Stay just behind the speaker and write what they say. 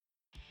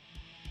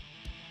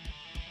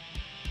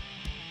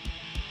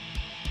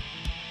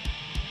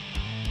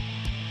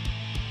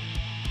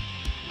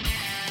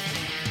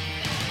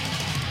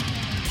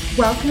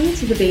Welcome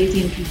to the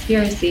Bayesian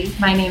Conspiracy.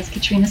 My name is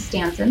Katrina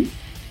Stanton.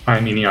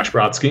 I'm Eneasz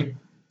Brodsky.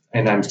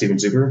 And I'm Steven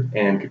Zuber.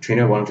 And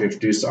Katrina, why don't you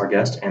introduce our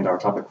guest and our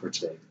topic for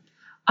today?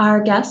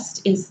 Our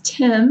guest is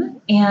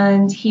Tim,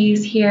 and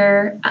he's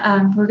here.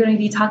 We're going to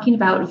be talking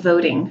about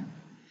voting.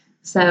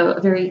 So,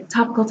 a very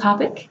topical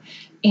topic.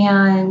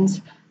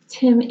 And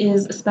Tim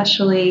is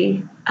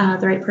especially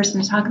the right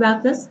person to talk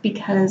about this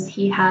because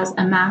he has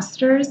a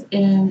master's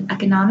in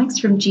economics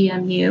from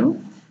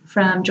GMU,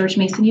 from George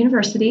Mason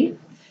University.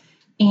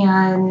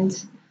 And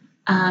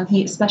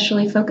he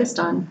especially focused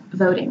on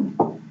voting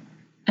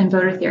and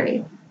voter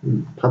theory.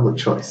 Public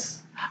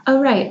choice.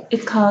 Oh, right.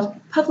 It's called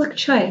public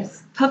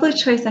choice. Public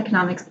choice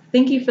economics.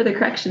 Thank you for the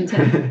correction,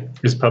 Tim.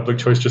 Is public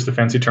choice just a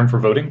fancy term for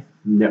voting?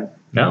 No.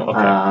 No?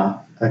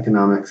 Okay.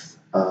 Economics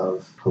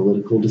of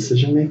political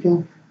decision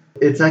making.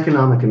 It's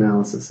economic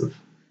analysis of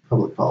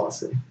public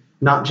policy,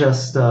 not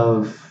just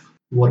of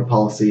what a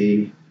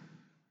policy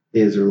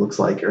is or looks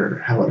like or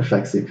how it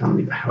affects the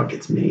economy, but how it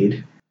gets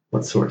made.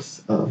 What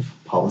sorts of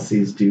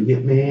policies do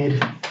get made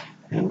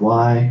and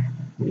why,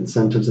 the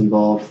incentives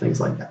involved, things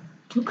like that.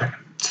 Okay.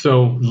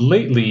 So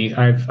lately,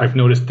 I've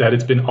noticed that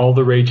it's been all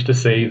the rage to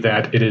say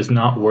that it is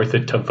not worth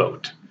it to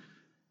vote.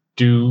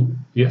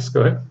 Yes, go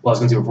ahead. Well, I was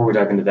going to say, before we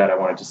dive into that, I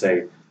wanted to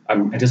say,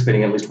 I'm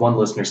anticipating at least one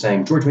listener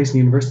saying, George Mason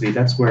University,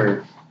 that's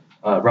where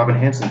Robin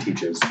Hanson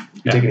teaches.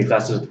 You take any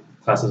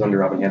classes under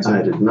Robin Hanson?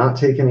 I did not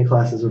take any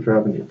classes with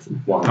Robin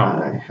Hanson.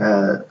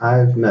 Wow.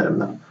 I've met him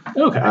though.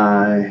 Okay.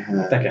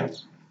 That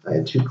counts. I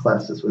had 2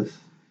 classes with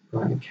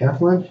Brian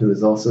Kaplan, who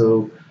is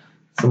also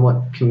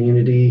somewhat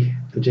community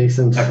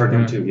adjacent. I've heard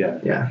him too, yeah.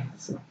 Yeah.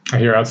 So. I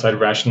hear outside of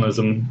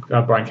rationalism,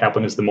 Brian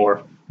Kaplan is the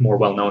more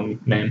well-known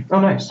name. Oh,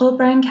 nice. Well,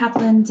 Brian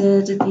Kaplan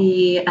did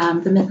the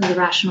Myth of the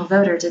Rational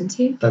Voter, didn't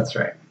he? That's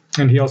right.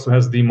 And he also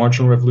has the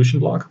Marginal Revolution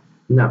blog.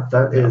 No,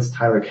 that is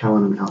Tyler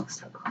Cowen and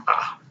Alex Tebrow.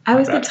 I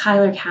always get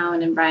Tyler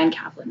Cowen and Brian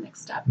Kaplan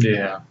mixed up.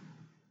 Yeah.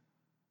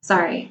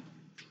 Sorry.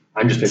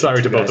 I'm just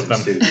sorry to both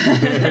of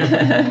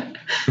them.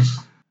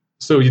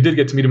 So you did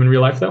get to meet him in real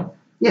life, though?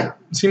 Yeah.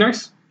 Is he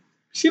nice?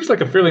 He seems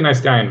like a fairly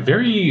nice guy and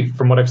very,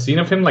 from what I've seen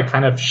of him, like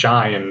kind of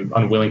shy and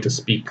unwilling to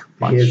speak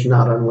much. He is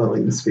not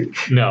unwilling to speak.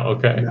 No,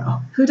 okay.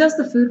 No. Who does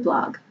the food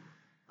blog?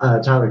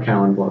 Tyler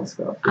Cowen blogs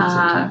about food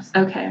sometimes.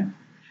 Okay.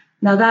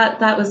 Now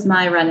that was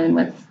my run-in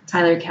with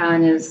Tyler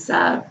Cowen is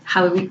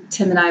how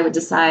Tim and I would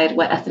decide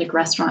what ethnic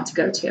restaurant to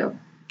go to.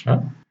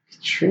 Oh.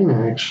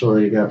 Katrina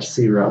actually got to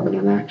see Robin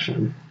in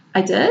action.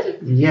 I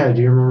did? Yeah,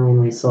 do you remember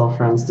when we saw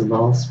Franz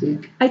Duval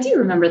speak? I do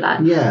remember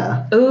that.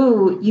 Yeah.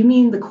 Oh, you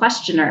mean the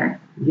questioner?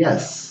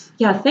 Yes.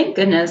 Yeah, thank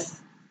goodness.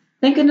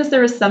 Thank goodness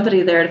there was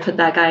somebody there to put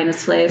that guy in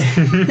his place.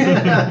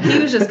 He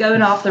was just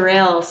going off the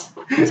rails,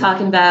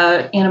 talking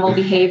about animal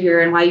behavior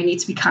and why you need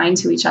to be kind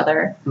to each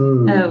other.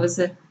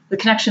 The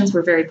connections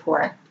were very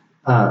poor.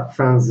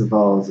 Franz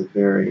Duval is a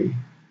very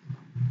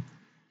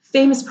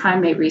famous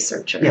primate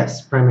researcher.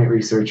 Yes, primate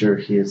researcher.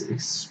 He is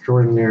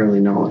extraordinarily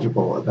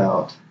knowledgeable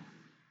about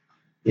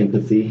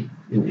empathy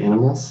in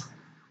animals.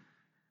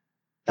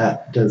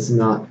 That does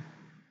not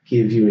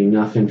give you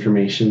enough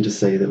information to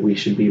say that we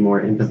should be more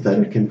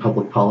empathetic in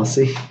public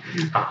policy.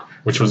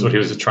 Which was what he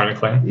was trying to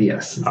claim?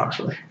 Yes,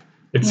 actually.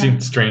 It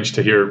seemed strange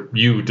to hear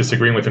you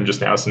disagreeing with him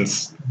just now,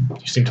 since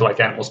you seem to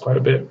like animals quite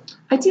a bit.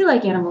 I do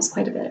like animals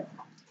quite a bit.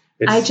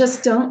 I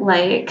just don't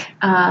like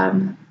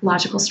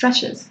logical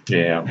stretches.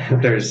 Yeah.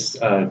 There's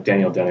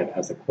Daniel Dennett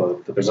has a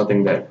quote that there's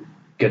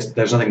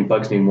nothing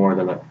bugs me more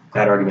than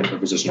that argument for a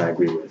position I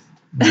agree with.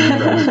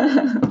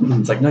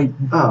 It's like, no,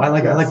 I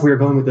like where you're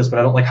going with this, but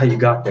I don't like how you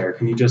got there.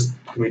 Can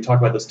we talk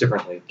about this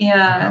differently?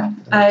 Yeah,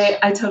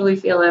 I totally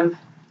feel him.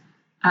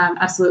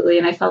 Absolutely.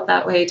 And I felt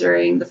that way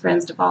during the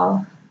Franz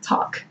Duval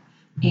talk.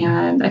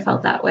 And I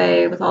felt that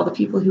way with all the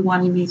people who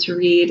wanted me to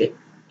read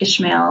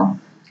Ishmael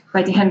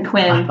by Dan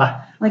Quinn.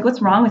 Like, what's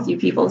wrong with you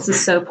people? This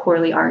is so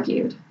poorly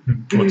argued.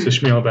 What's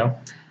Ishmael about?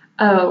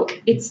 Oh,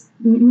 it's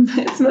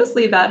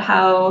mostly about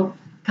how,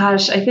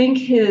 gosh, I think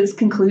his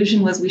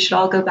conclusion was we should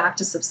all go back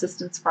to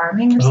subsistence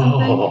farming or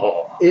something.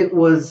 Oh. It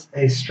was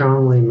a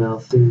strongly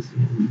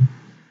Malthusian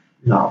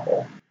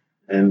novel.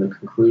 And the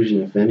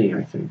conclusion, if any,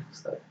 I think,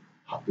 was that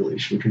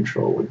population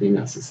control would be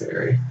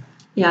necessary.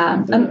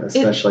 Yeah.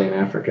 Especially in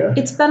Africa.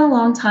 It's been a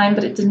long time,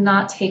 but it did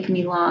not take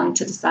me long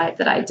to decide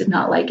that I did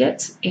not like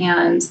it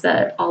and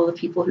that all the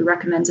people who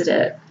recommended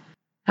it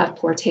have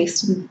poor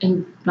taste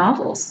in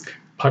novels.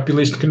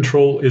 Population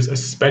control is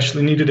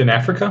especially needed in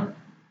Africa?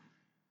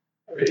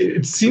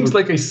 It seems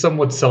like a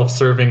somewhat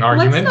self-serving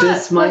argument.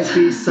 This might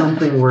be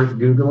something worth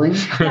Googling.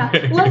 Yeah,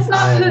 let's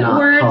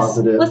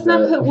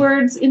not put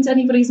words into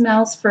anybody's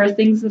mouths for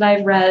things that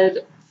I've read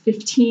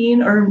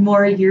 15 or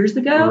more years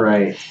ago.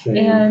 Right. Same.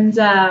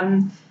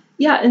 And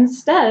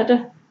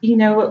instead, you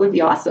know what would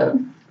be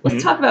awesome?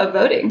 Let's talk about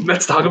voting.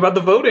 Let's talk about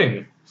the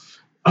voting.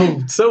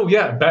 Oh, so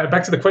yeah,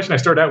 back to the question I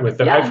started out with,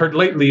 that I've heard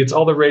lately, it's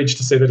all the rage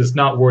to say that it's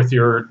not worth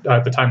your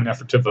the time and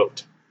effort to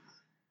vote.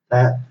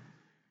 That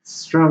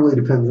strongly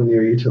depends on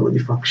your utility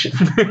function.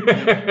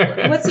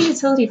 What's a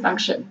utility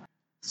function?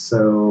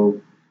 So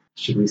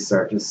should we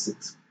start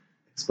just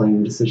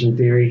explain decision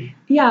theory?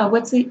 Yeah,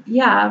 what is it?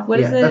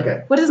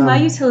 Okay. What does my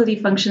utility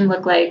function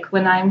look like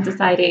when I'm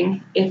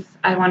deciding if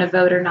I want to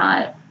vote or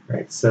not?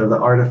 Right. So the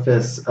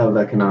artifice of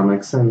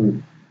economics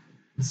and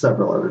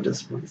several other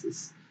disciplines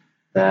is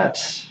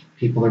that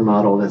people are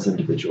modeled as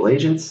individual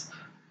agents.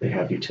 They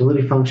have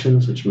utility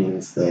functions, which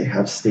means they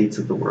have states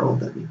of the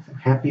world that make them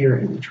happier,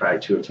 and they try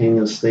to attain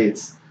those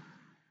states.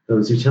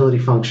 Those utility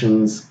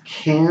functions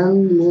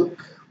can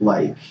look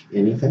like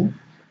anything.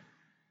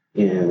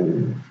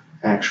 In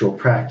actual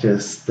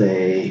practice,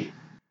 they,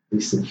 at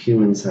least in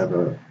humans, have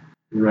a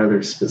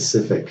rather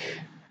specific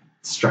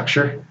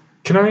structure.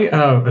 Can I,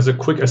 as a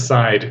quick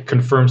aside,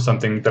 confirm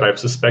something that I've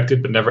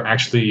suspected but never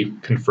actually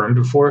confirmed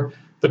before?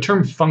 The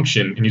term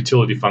function and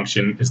utility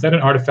function, is that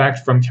an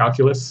artifact from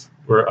calculus,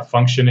 where a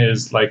function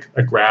is like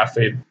a graph,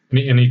 a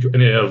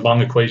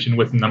long equation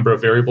with a number of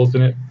variables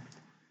in it?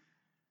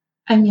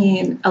 I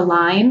mean, a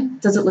line.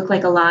 Does it look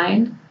like a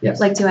line? Yes.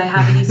 Like, do I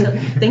have a utility?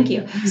 Thank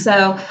you.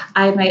 So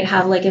I might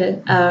have like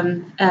an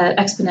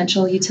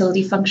exponential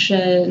utility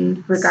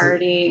function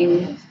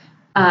regarding,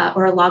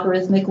 or a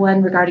logarithmic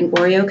one regarding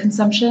Oreo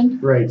consumption.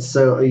 Right.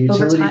 So a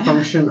utility time.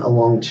 function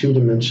along 2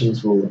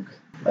 dimensions will look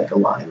like a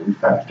line. In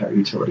fact, our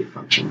utility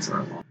functions are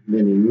along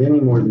many, many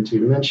more than 2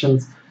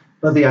 dimensions.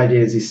 But the idea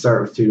is you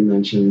start with 2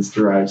 dimensions,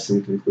 derive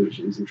some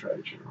conclusions, and try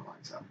to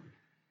generalize out.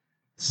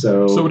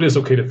 So it is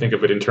okay to think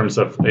of it in terms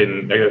of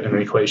an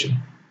equation.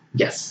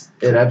 Yes,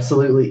 it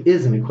absolutely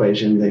is an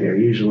equation. They are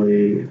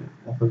usually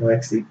f of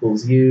x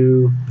equals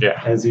u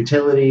as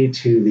utility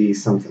to the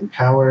something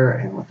power,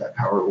 and what that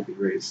power will be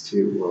raised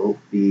to will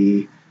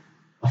be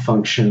a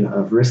function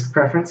of risk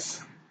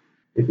preference.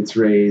 If it's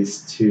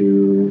raised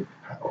to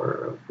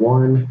power of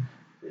 1,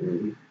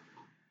 then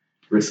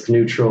risk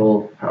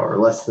neutral, power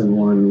less than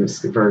 1,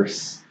 risk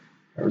averse,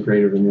 power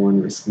greater than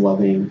 1, risk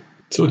loving.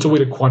 So it's a way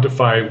to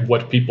quantify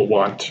what people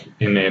want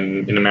in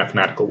a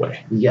mathematical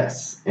way.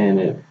 Yes, and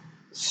it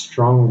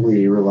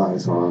strongly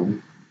relies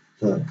on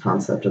the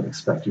concept of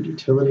expected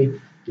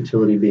utility.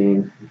 Utility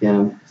being,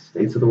 again,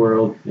 states of the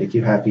world, make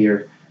you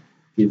happier,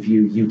 give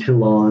you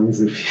utilons,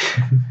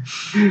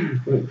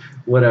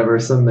 whatever,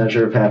 some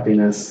measure of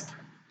happiness.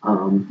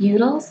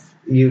 Utils?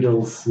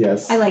 Utils,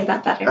 yes. I like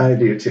that better. I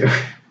do too.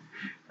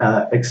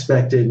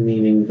 Expected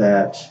meaning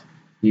that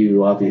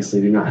you obviously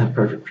do not have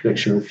perfect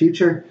prediction of the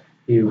future.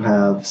 You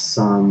have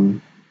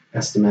some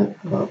estimate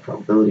of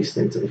probability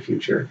states of the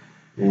future,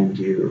 and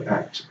you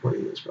act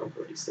according to those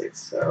probability states.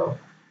 So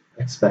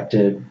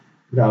expected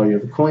value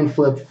of a coin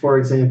flip, for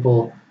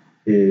example,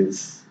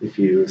 is if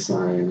you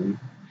assign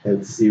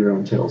heads 0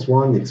 and tails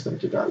 1, the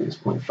expected value is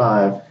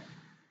 0.5.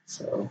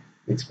 So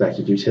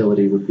expected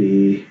utility would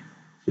be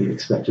the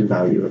expected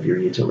value of your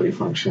utility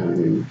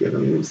function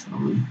given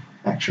some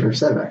action or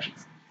set of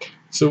actions.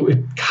 So it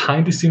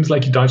kind of seems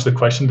like you dodged the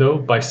question, though,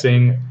 by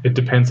saying it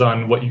depends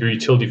on what your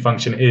utility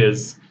function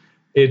is.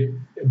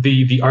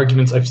 The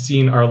arguments I've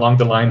seen are along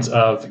the lines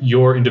of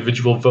your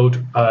individual vote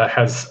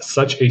has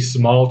such a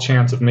small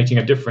chance of making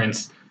a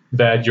difference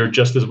that you're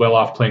just as well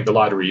off playing the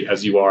lottery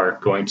as you are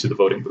going to the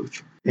voting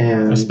booth.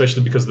 And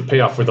especially because the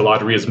payoff for the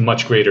lottery is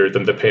much greater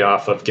than the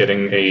payoff of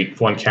getting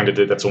one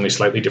candidate that's only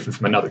slightly different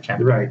from another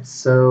candidate. Right.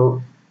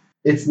 So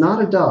it's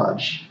not a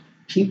dodge.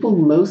 People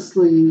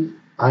mostly,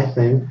 I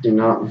think, do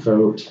not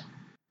vote.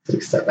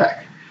 Take a step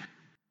back.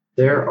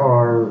 There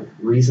are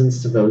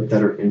reasons to vote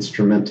that are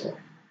instrumental.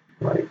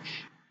 Like,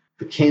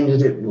 the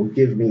candidate will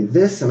give me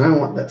this and I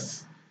want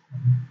this.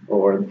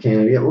 Or the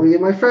candidate will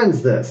give my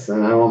friends this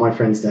and I want my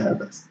friends to have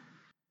this.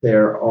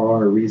 There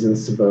are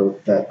reasons to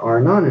vote that are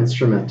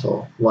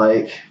non-instrumental.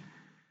 Like,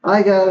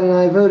 I got an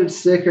I voted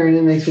sticker and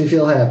it makes me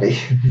feel happy.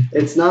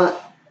 It's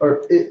not,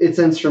 or it's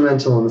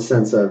instrumental in the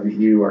sense of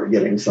you are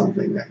getting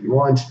something that you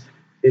want.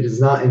 It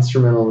is not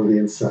instrumental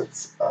in the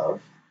sense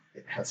of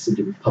it has to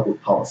do with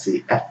public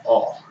policy at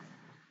all.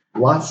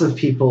 Lots of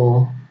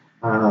people,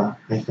 I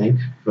think,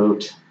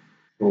 vote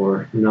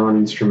for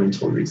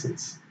non-instrumental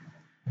reasons.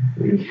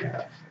 We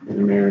have an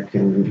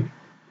American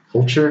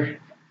culture,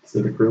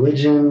 civic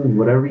religion,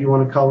 whatever you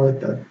want to call it,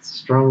 that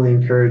strongly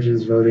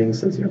encourages voting,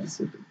 says you have a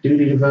civic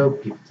duty to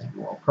vote. People take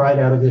moral pride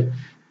out of it.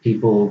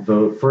 People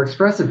vote for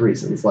expressive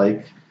reasons,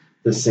 like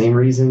the same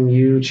reason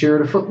you cheer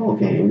at a football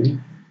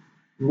game.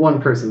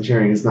 One person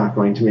cheering is not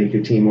going to make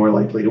your team more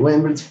likely to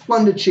win, but it's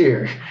fun to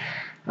cheer.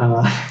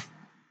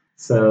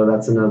 So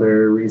that's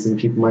another reason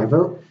people might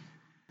vote.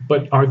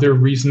 But are there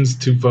reasons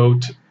to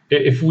vote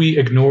if we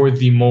ignore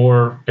the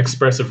more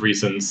expressive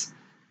reasons,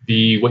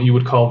 what you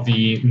would call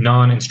the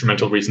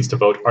non-instrumental reasons to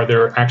vote? Are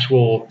there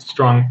actual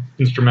strong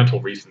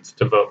instrumental reasons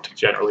to vote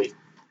generally?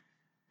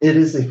 It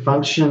is a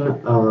function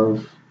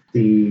of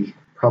the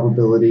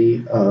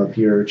probability of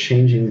your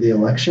changing the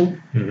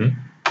election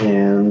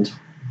and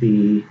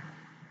the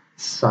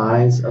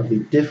size of the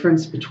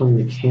difference between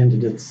the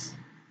candidates'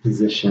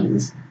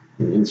 positions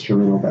in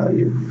instrumental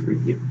value for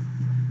you.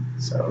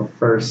 So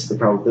first, the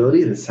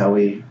probability, this is how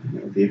the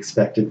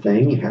expected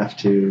thing, you have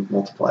to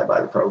multiply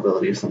by the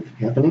probability of something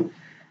happening.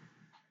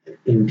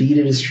 Indeed,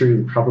 it is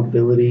true, the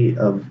probability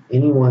of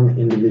any one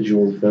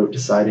individual's vote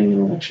deciding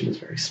an election is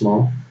very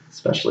small,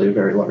 especially a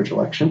very large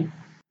election.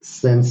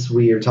 Since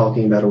we are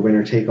talking about a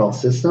winner-take-all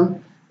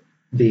system,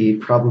 the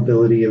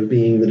probability of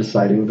being the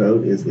deciding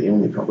vote is the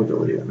only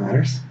probability that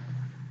matters,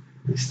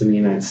 at least in the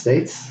United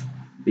States,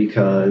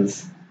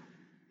 because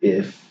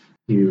if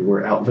you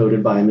were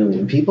outvoted by 1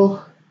 million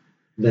people,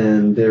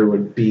 then there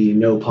would be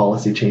no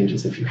policy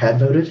changes if you had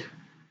voted.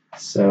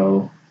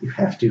 So you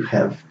have to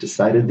have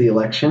decided the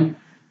election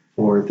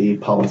for the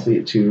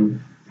policy to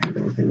have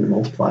anything to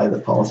multiply the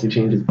policy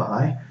changes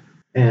by.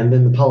 And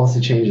then the policy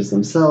changes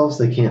themselves,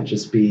 they can't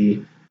just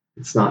be,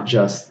 it's not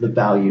just the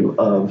value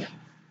of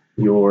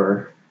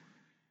your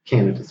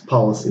candidate's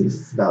policies,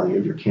 it's the value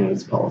of your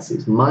candidate's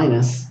policies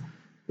minus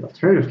the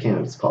alternative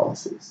candidate's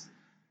policies.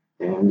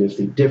 And if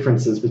the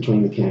differences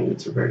between the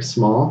candidates are very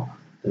small,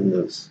 then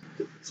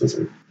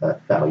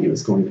that value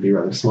is going to be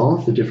rather small.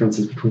 If the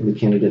differences between the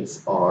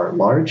candidates are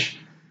large,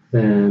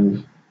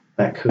 then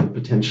that could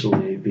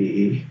potentially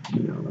be,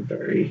 a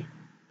very,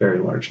 very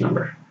large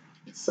number.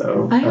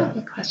 So I have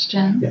a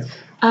question. Yes.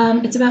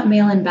 It's about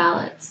mail-in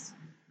ballots.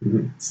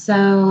 Mm-hmm.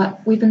 So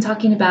we've been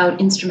talking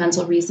about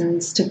instrumental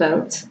reasons to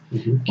vote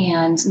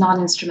and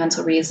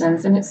non-instrumental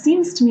reasons, and it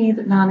seems to me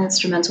that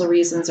non-instrumental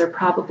reasons are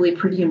probably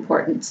pretty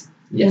important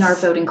in our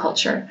voting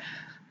culture.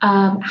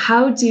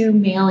 How do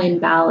mail-in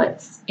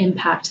ballots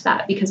impact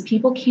that? Because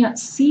people can't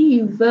see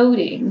you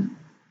voting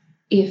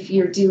if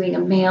you're doing a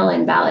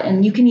mail-in ballot,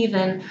 and you can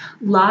even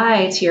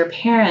lie to your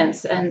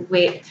parents and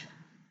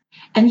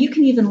you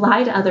can even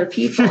lie to other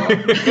people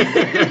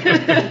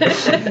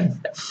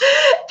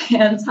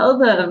and tell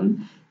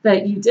them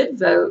that you did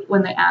vote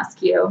when they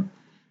ask you.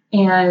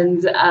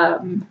 And,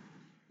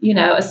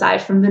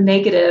 aside from the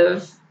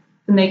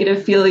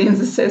negative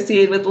feelings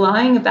associated with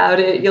lying about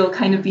it, you'll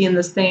kind of be in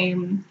the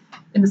same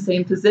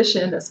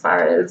position as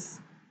far as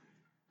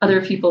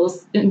other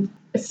people's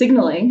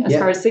signaling, as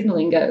far as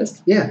signaling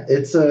goes. Yeah,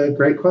 it's a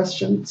great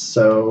question.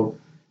 So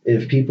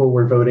if people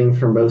were voting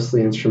for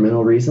mostly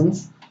instrumental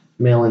reasons,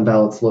 mail-in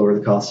ballots lower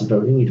the cost of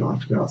voting. You don't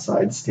have to go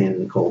outside, stand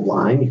in a cold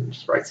line. You can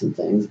just write some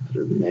things and put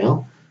it in the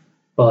mail.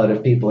 But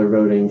if people are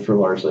voting for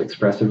largely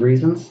expressive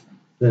reasons,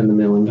 then the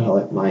mail-in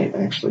ballot might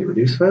actually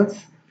reduce votes.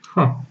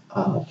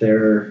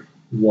 There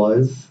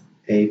was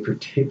a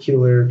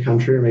particular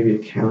country, or maybe a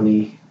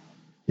county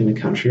in a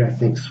country, I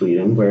think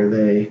Sweden, where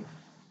they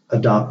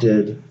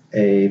adopted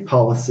a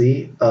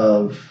policy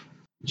of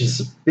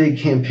just a big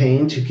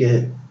campaign to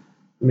get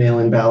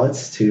mail-in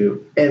ballots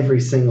to every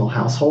single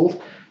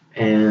household,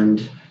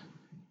 and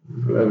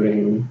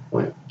voting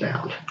went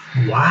down.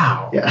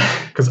 Wow.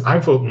 Yeah. Because I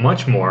vote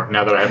much more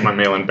now that I have my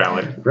mail-in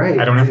ballot. Right.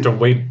 I don't have to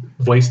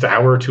waste an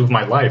hour or two of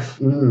my life.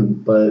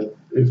 But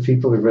if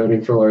people are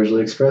voting for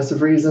largely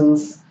expressive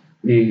reasons,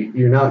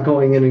 you're not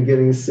going in and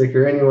getting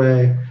sicker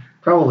anyway.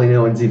 Probably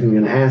no one's even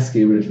going to ask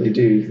you, but if they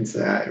do, you can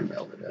say, I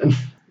mailed it in.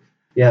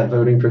 Yeah,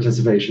 voting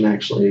participation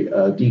actually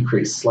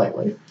decreased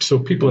slightly. So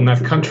people in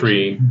that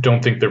country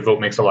don't think their vote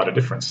makes a lot of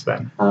difference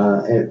then?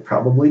 It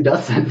probably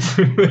doesn't.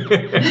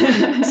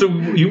 So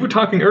you were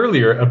talking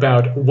earlier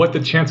about what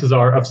the chances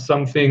are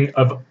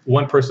of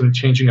one person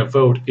changing a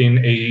vote in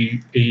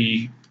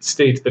a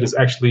state that is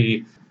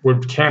actually where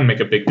it can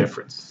make a big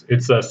difference.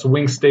 It's a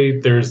swing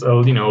state. There's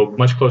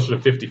much closer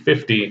to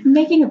 50-50.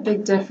 Making a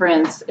big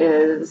difference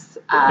is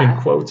in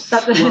quotes.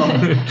 Put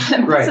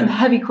some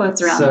heavy quotes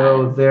around that.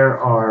 So there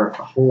are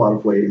a whole lot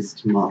of ways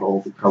to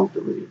model the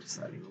probability of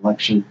deciding an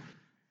election.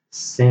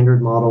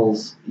 Standard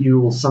models, you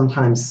will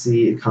sometimes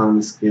see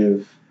economists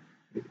give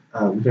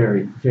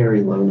very,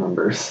 very low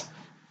numbers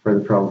for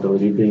the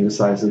probability of being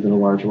decisive in a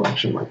large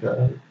election like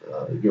a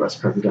U.S.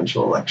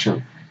 presidential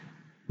election.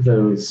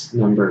 Those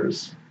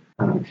numbers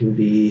can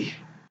be,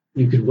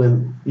 you could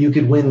win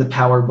the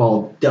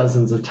Powerball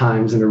dozens of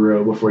times in a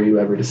row before you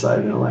ever decide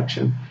an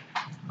election.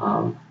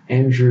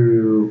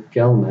 Andrew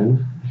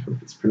Gelman, I hope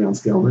it's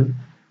pronounced Gelman,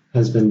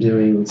 has been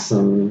doing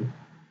some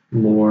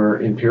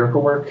more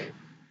empirical work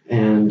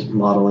and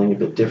modeling a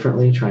bit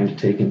differently, trying to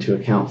take into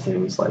account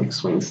things like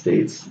swing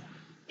states,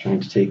 trying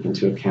to take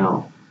into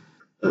account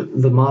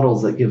the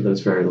models that give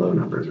those very low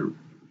numbers are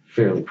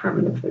fairly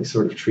primitive. They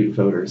sort of treat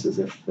voters as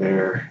if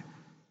they're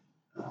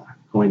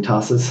coin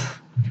tosses.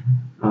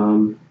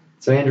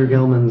 So Andrew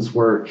Gelman's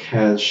work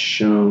has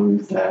shown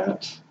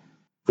that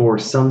for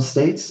some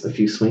states, a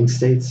few swing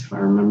states, if I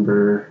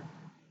remember,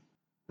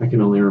 I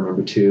can only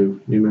remember two,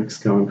 New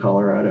Mexico and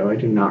Colorado. I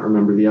do not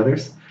remember the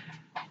others.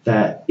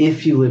 That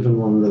if you live in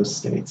one of those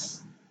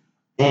states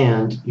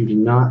and you do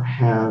not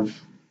have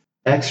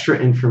extra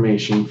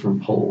information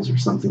from polls or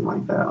something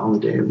like that on the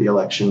day of the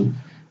election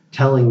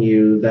telling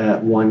you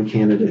that one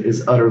candidate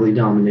is utterly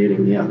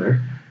dominating the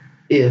other,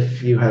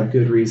 if you have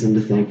good reason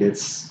to think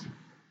it's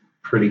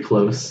pretty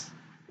close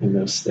in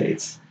those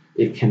states,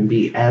 it can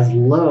be as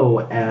low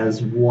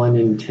as 1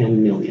 in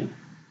 10 million.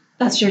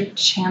 That's your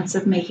chance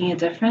of making a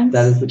difference?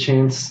 That is the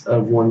chance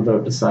of one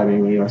vote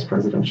deciding the U.S.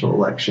 presidential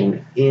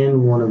election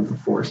in one of the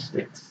 4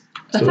 states.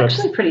 That's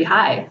actually pretty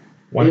high.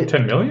 1 in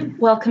 10 million?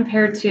 Well,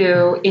 compared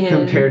to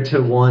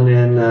 1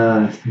 in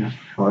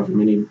however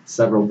many,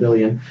 several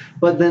billion.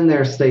 But then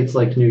there are states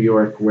like New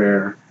York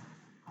where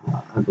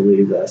I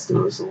believe the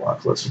estimate was a lot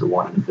closer to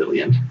 1 in a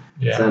billion.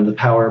 Yeah. And the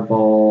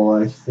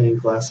Powerball, I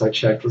think last I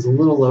checked, was a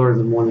little lower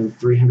than 1 in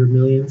 300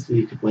 million, so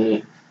you could win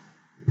it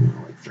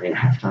like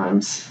 3.5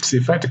 times. See,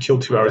 if I had to kill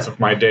 2 hours of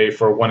my day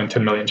for a 1 in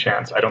 10 million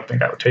chance, I don't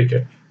think I would take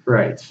it.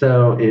 Right.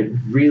 So it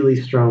really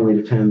strongly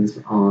depends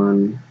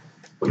on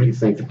what you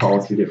think the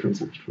policy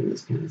differences between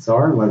those candidates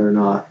are and whether or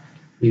not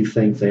you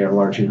think they are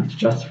large enough to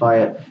justify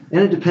it.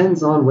 And it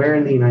depends on where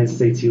in the United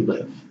States you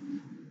live.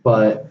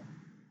 But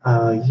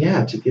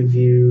to give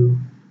you,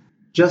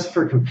 just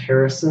for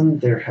comparison,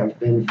 there have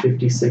been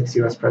 56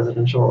 U.S.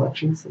 presidential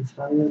elections since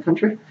founding the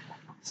country.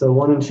 So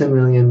 1 in 10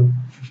 million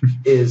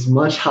is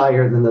much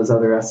higher than those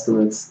other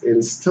estimates. It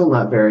is still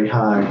not very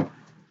high.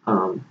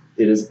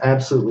 It is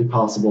absolutely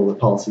possible that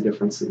policy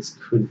differences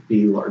could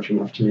be large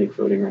enough to make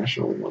voting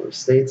rational in one of the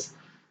states.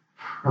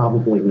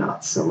 Probably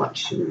not so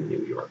much in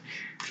New York.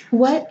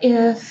 What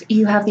if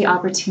you have the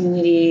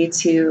opportunity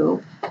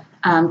to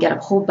get a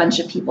whole bunch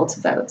of people to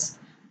vote?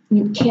 I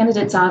mean,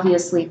 candidates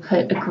obviously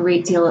put a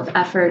great deal of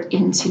effort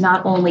into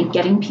not only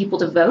getting people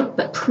to vote,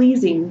 but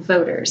pleasing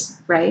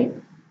voters, right?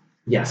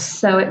 Yes.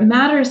 So it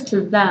matters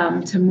to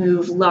them to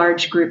move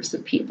large groups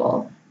of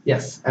people.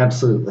 Yes,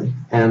 absolutely.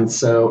 And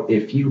so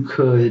if you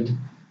could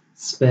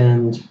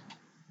spend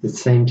the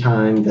same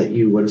time that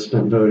you would have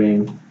spent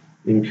voting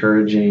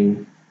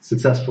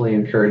successfully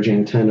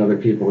encouraging 10 other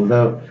people to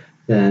vote,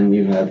 then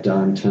you have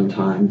done 10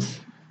 times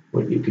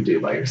what you could do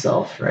by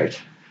yourself,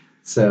 right?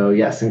 So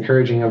yes,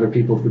 encouraging other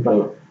people to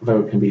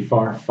vote can be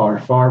far, far,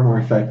 far more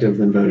effective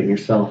than voting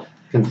yourself,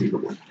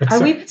 conceivably.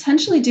 Are we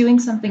potentially doing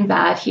something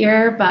bad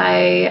here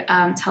by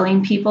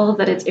telling people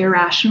that it's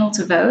irrational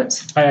to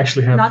vote? I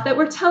actually have... Not that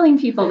we're telling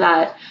people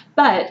that,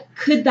 but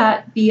could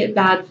that be a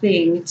bad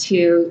thing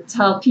to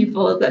tell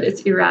people that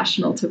it's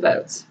irrational to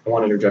vote? I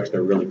want to interject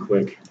there really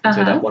quick and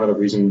say that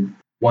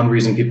one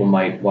reason people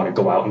might want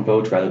to go out and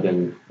vote rather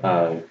than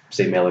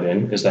say mail it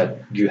in is that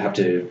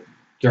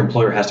your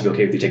employer has to be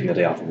okay with you taking the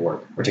day off of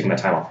work or taking that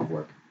time off of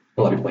work.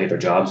 A lot of people hate their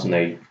jobs and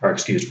they are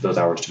excused for those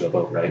hours to go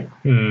vote, right?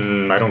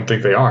 I don't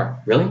think they are.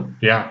 Really?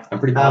 Yeah. I'm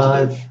pretty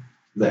positive.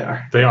 They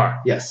are. They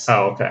are? Yes.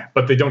 Oh, okay.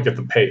 But they don't get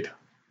them paid.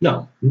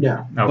 No.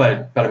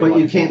 Okay. But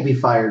you can't be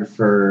fired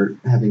for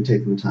having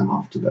taken the time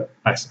off to vote.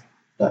 I see.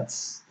 That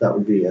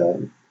would be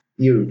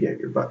you would get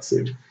your butt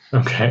sued.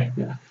 Okay.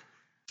 Yeah.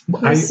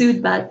 Who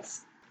sued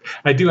butts?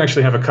 I do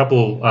actually have a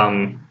couple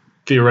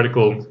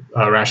theoretical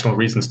rational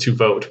reasons to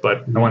vote,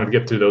 but I wanted to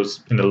get through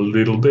those in a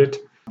little bit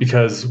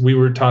because we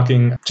were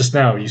talking just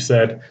now. You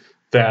said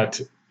that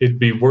it'd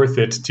be worth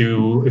it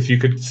if you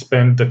could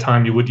spend the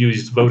time you would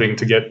use voting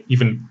to get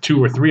even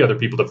 2 or 3 other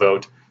people to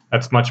vote.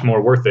 That's much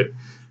more worth it.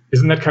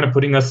 Isn't that kind of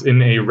putting us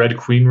in a red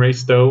queen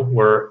race, though,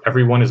 where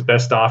everyone is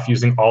best off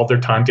using all their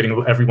time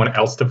getting everyone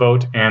else to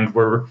vote, and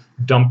we're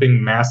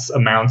dumping mass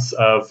amounts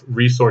of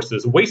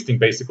resources, wasting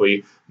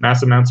basically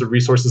mass amounts of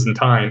resources and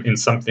time in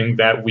something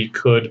that we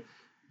could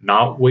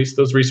not waste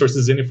those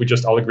resources in if we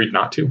just all agreed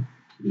not to?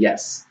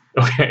 Yes.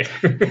 Okay.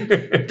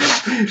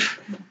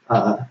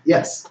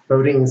 Yes,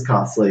 voting is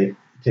costly. It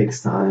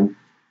takes time.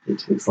 It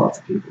takes lots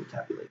of people to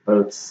tabulate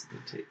votes.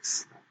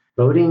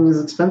 Voting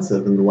is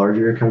expensive, and the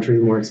larger your country,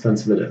 the more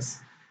expensive it is.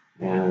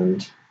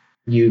 And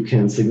you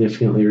can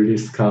significantly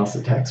reduce the cost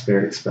of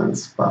taxpayer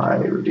expense by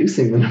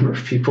reducing the number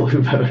of people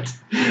who vote.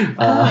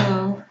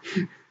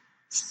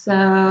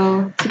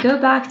 So to go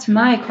back to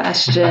my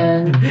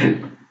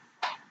question,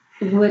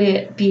 would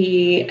it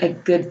be a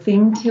good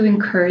thing to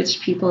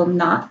encourage people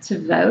not to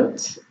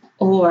vote?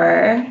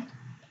 Or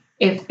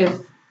if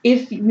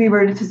we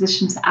were in a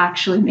position to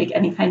actually make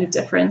any kind of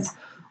difference,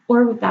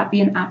 or would that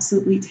be an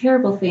absolutely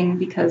terrible thing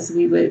because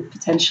we would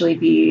potentially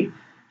be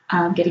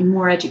getting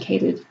more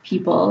educated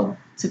people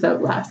to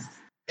vote less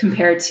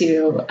compared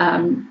to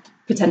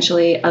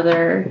potentially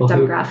other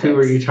demographics? Who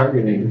are you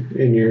targeting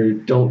in your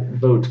Don't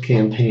Vote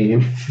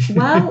campaign?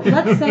 Well,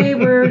 let's say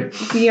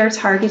we are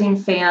targeting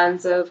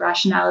fans of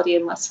rationality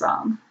and less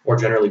wrong. Or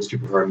generally just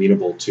people who are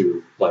amenable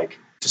to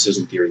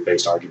decision theory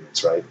based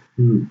arguments, right?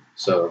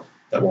 So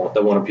that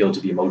won't appeal to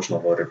the emotional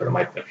voter, but it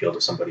might appeal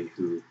to somebody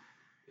who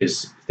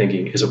is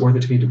thinking, is it worth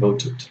it to me to vote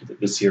to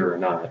this year or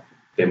not?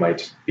 They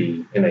might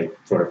be, and they,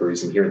 for whatever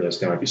reason, hear this,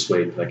 they might be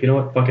swayed, like, you know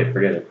what, fuck it,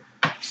 forget it.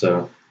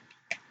 So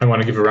I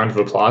want to give a round of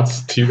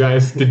applause to you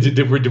guys.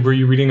 Were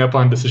you reading up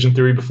on decision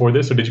theory before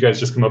this, or did you guys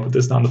just come up with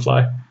this on the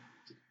fly?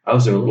 I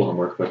was doing a little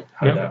homework, but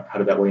how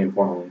did that weigh in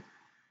formally?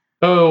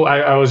 Oh,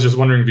 I was just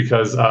wondering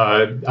because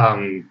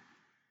the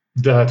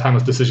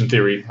timeless decision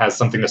theory has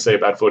something to say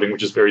about voting,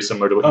 which is very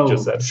similar to what you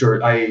just said.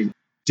 Sure. I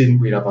didn't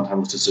read up on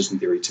timeless decision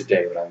theory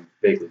today, but I'm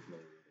vaguely familiar with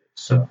it.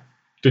 So,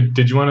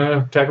 did you want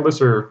to tackle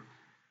this, or?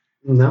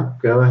 No,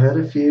 go ahead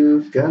if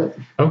you've got it.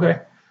 Okay.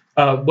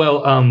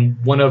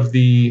 One of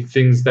the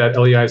things that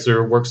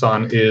Eliezer works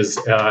on is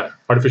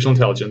artificial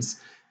intelligence.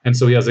 And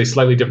so he has a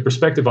slightly different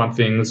perspective on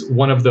things,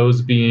 one of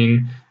those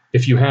being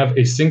If you have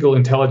a single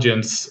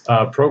intelligence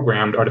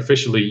programmed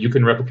artificially, you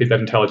can replicate that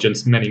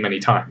intelligence many, many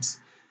times.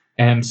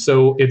 And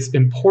so it's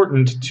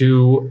important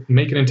to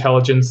make an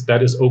intelligence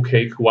that is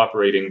okay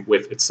cooperating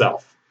with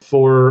itself.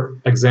 For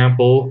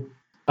example,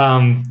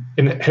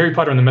 in Harry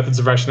Potter and the Methods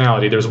of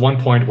Rationality, there's one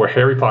point where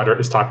Harry Potter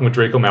is talking with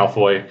Draco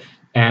Malfoy,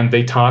 and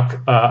they talk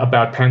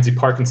about Pansy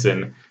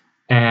Parkinson.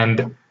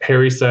 And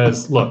Harry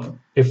says, look,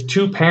 if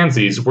two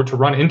pansies were to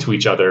run into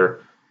each other,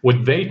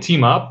 would they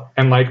team up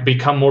and like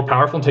become more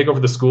powerful and take over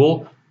the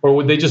school? Or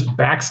would they just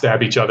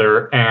backstab each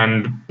other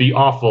and be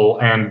awful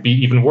and be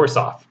even worse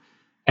off?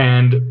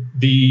 And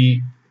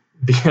the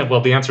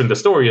answer in the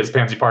story is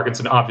Pansy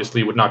Parkinson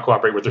obviously would not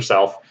cooperate with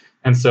herself.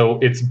 And so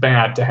it's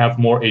bad to have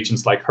more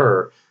agents like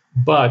her.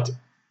 But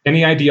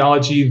any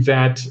ideology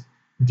that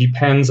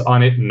depends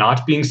on it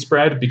not being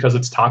spread because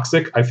it's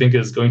toxic, I think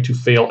is going to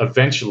fail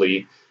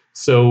eventually.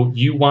 So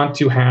you want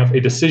to have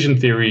a decision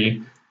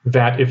theory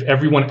that if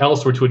everyone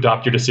else were to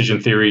adopt your decision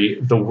theory,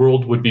 the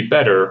world would be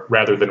better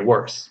rather than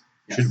worse.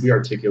 Should we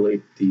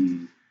articulate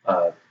the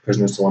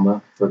prisoner's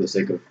dilemma for the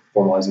sake of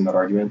formalizing that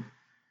argument?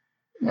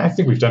 I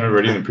think we've done it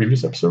already in the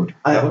previous episode.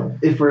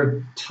 If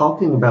we're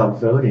talking about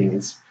voting,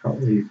 it's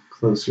probably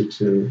closer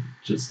to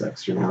just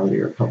externality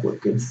or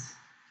public goods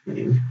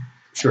claim.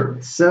 Sure.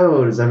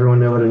 So, does everyone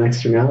know what an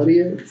externality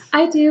is?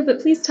 I do, but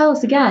please tell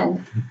us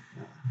again.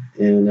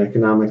 In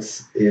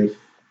economics, if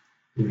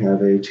you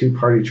have a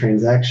two-party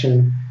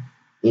transaction,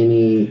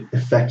 any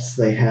effects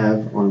they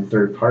have on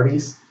third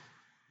parties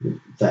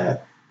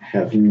that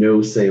have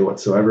no say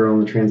whatsoever on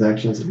the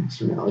transaction is an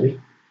externality.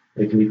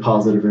 They can be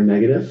positive or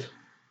negative.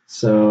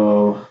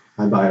 So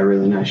I buy a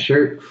really nice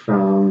shirt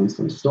from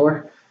some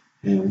store,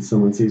 and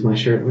someone sees my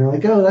shirt and they're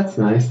like, oh, that's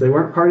nice. They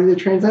weren't part of the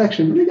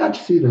transaction, but they got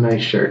to see the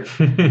nice shirt.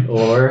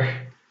 Or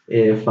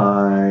if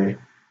I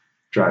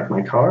drive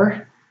my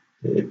car,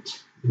 it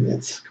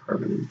emits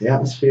carbon into the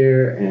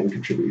atmosphere and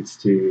contributes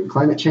to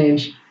climate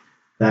change.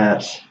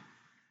 That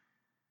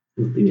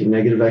would be a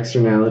negative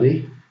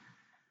externality.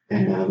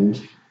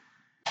 And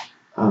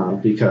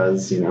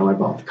because, I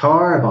bought the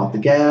car, I bought the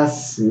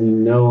gas,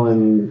 no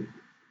one...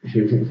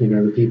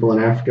 the people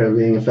in Africa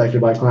being affected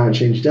by climate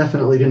change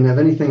definitely didn't have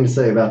anything to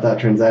say about that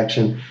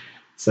transaction.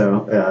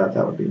 So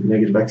that would be a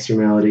negative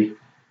externality.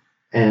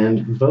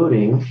 And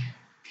voting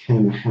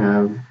can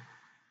have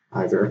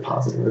either a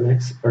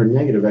positive or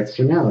negative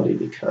externality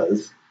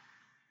because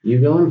you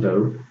go and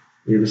vote,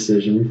 your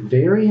decision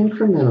very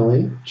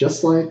incrementally,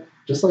 just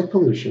like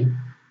pollution,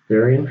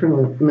 very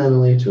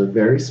incrementally to a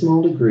very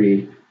small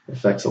degree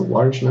affects a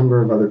large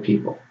number of other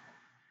people.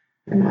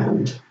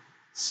 And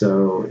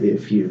so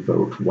if you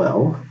vote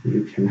well,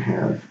 you can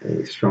have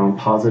a strong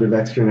positive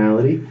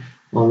externality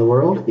on the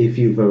world. If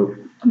you vote...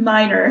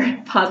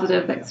 Minor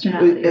positive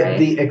externality, right?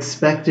 The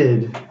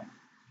expected...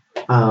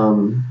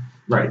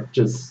 right,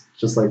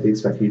 just like the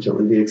expected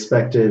utility. The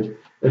expected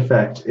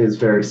effect is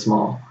very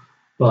small.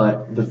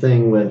 But the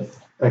thing with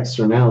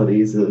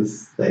externalities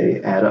is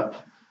they add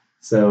up.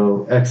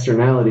 So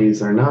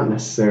externalities are not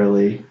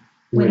necessarily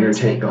winner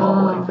take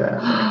all like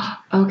that. Right?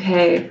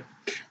 Okay.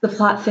 The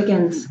plot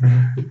thickens.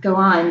 Go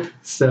on.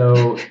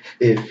 So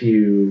if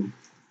you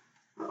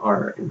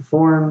are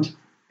informed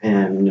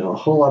and know a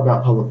whole lot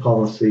about public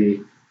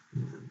policy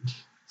and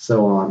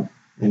so on,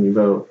 and you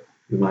vote,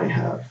 you might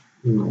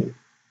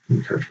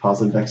encourage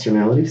positive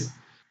externalities.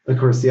 Of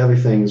course, the other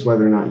thing is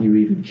whether or not you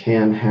even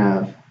can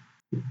have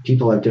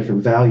people have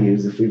different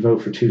values. If we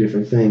vote for two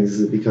different things,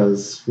 is it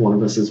because one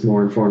of us is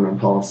more informed on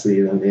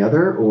policy than the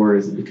other, or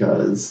is it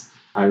because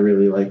I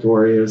really like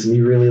Oreos and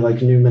you really like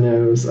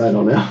Numinos? I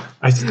don't know.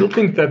 I still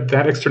think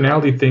that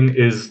externality thing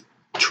is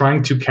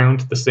trying to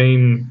count the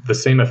same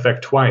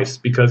effect twice,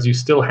 because you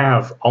still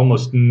have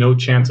almost no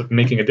chance of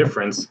making a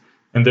difference,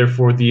 and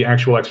therefore the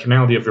actual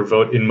externality of your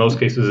vote in most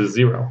cases is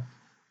zero.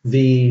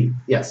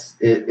 Yes,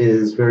 it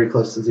is very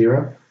close to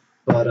zero,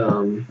 but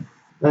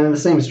and the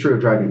same is true of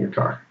driving your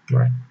car.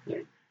 Right.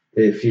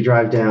 If you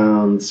drive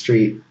down the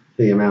street,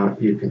 the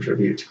amount you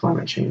contribute to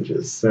climate change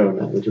is so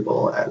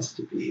negligible as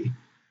to be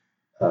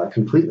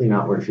completely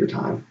not worth your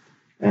time.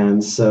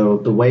 And so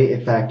the way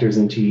it factors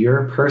into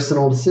your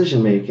personal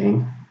decision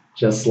making,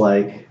 just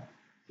like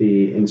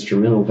the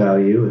instrumental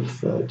value,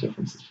 if the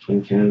differences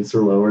between candidates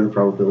are lower, the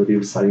probability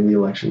of deciding the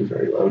election is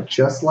very low.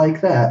 Just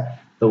like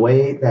that, the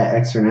way that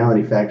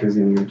externality factors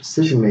in your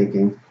decision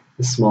making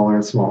is smaller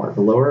and smaller.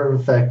 The lower of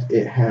effect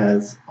it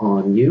has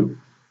on you,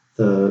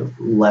 the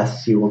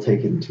less you will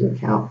take into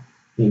account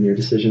in your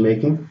decision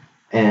making.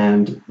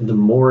 And the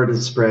more it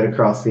is spread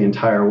across the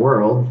entire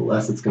world, the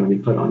less it's going to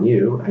be put on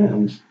you.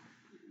 And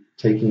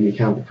taking into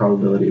account the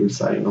probability of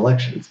deciding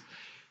elections,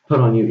 put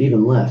on you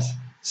even less.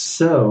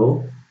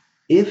 So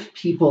if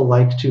people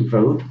like to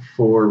vote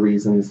for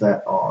reasons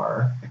that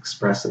are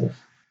expressive,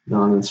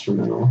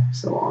 non-instrumental,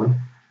 so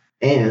on,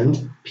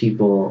 and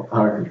people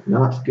are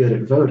not good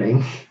at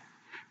voting,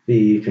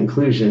 the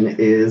conclusion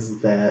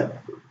is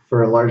that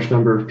for a large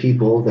number of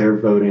people, their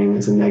voting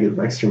is a negative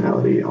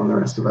externality on the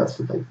rest of us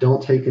that they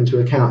don't take into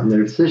account in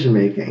their decision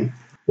making.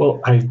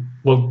 Well,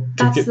 Well,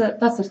 that's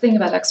the thing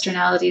about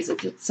externalities.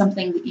 It's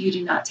something that you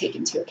do not take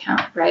into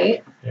account,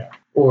 right?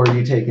 Or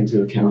you take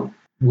into account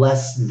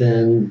less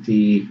than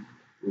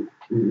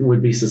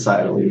would be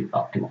societally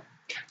optimal.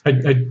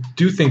 I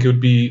do think it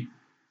would be,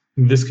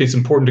 in this case,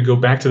 important to go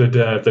back to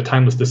the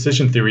timeless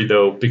decision theory,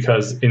 though,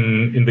 because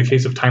in the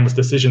case of timeless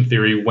decision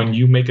theory, when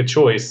you make a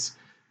choice,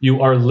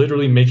 you are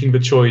literally making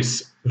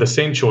the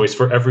same choice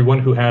for everyone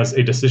who has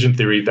a decision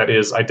theory that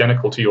is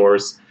identical to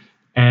yours,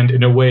 and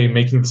in a way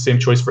making the same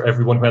choice for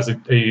everyone who has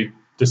a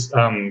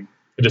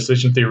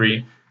decision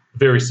theory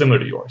very similar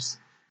to yours.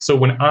 So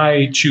when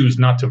I choose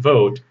not to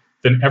vote,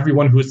 then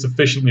everyone who is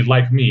sufficiently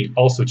like me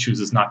also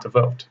chooses not to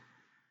vote.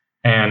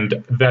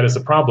 And that is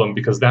a problem,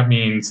 because that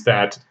means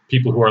that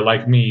people who are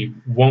like me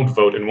won't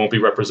vote and won't be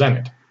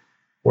represented.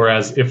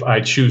 Whereas if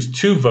I choose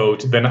to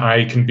vote, then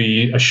I can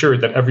be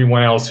assured that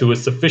everyone else who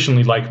is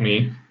sufficiently like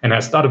me and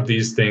has thought of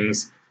these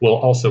things will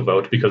also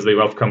vote, because they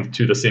will have come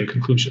to the same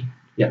conclusion.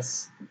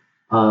 Yes.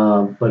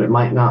 But it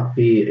might not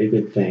be a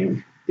good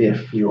thing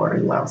if you are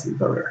a lousy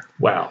voter.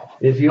 Wow.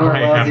 If you are a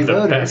I lousy am the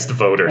voter, best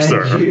voter, and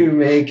sir.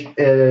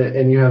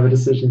 you have a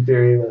decision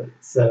theory that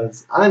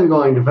says, I'm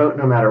going to vote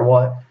no matter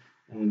what,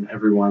 and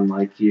everyone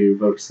like you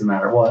votes no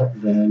matter what,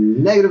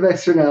 then negative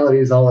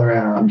externalities all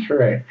around.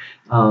 Hooray.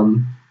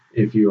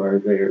 If you are a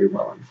very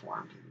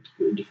well-informed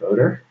and good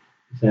voter,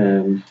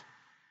 then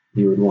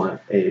you would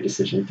want a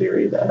decision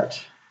theory that,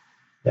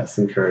 yes,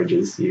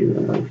 encourages you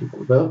and other people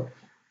to vote.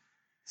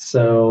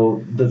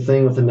 So the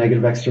thing with the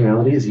negative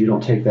externality is you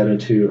don't take that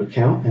into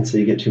account, and so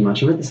you get too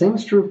much of it. The same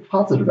is true of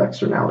positive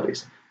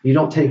externalities. You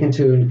don't take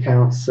into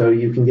account, so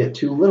you can get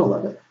too little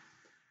of it.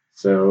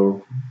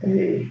 So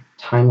a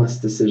timeless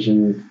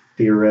decision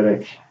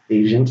theoretic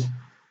agent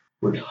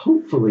would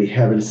hopefully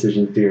have a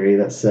decision theory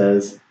that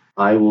says,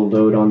 I will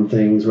vote on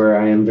things where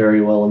I am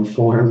very well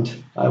informed.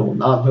 I will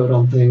not vote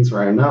on things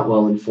where I am not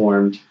well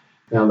informed.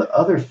 Now, the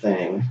other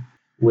thing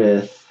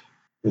with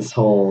this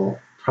whole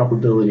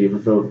probability of a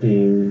vote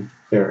being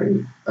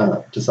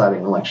deciding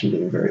an election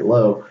being very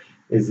low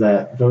is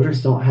that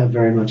voters don't have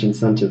very much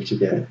incentive to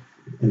get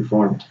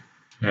informed.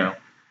 Yeah.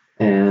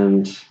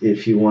 And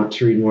if you want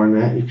to read more on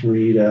that, you can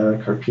read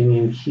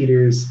Carpini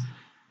Heater's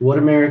What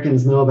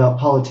Americans Know About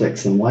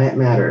Politics and Why It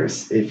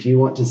Matters. If you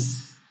want to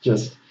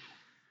just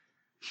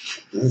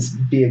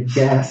be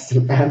aghast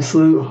in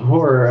absolute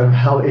horror of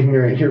how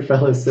ignorant your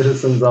fellow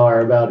citizens are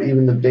about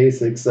even the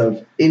basics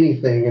of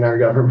anything in our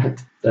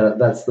government,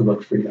 that's the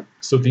book for you.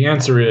 So the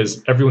answer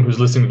is everyone who's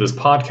listening to this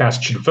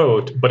podcast should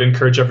vote, but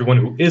encourage everyone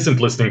who isn't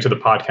listening to the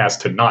podcast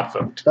to not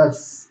vote.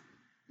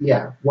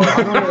 Yeah. Well,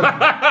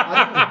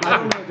 I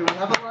don't know. Do we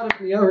have a lot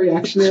of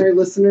neo-reactionary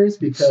listeners?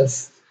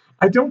 Because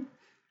I don't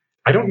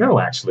know,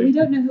 actually. We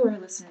don't know who our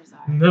listeners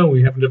are. No,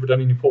 we haven't ever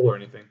done any poll or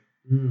anything.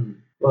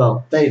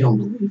 Well, they don't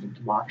believe in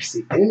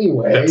democracy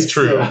anyway. That's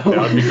true. So. That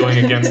would be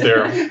going against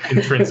their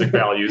intrinsic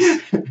values.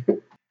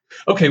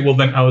 Okay, well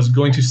then I was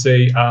going to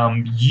say,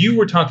 you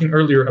were talking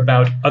earlier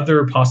about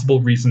other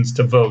possible reasons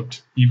to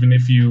vote, even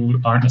if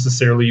you aren't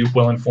necessarily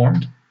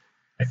well-informed,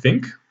 I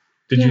think.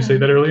 Did you say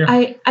that earlier?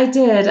 I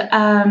did.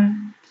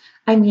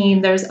 I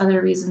mean, there's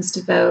other reasons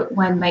to vote.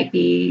 One might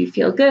be you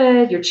feel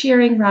good, you're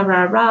cheering, rah,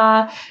 rah,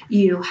 rah.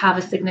 You have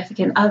a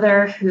significant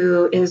other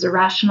who is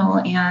irrational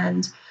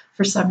and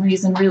for some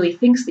reason really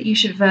thinks that you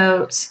should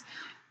vote.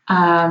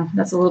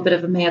 That's a little bit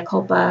of a mea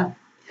culpa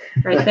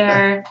right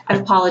there. I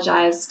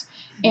apologized.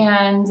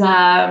 And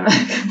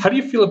how do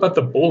you feel about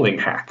the bowling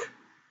hack?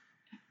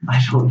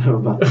 I don't know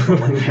about the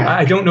bowling hack.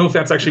 I don't know if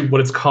that's actually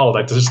what it's called.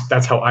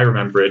 That's how I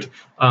remember it.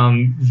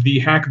 The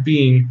hack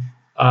being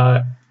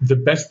the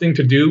best thing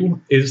to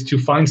do is to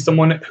find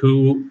someone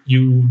who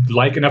you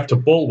like enough to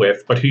bowl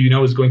with, but who you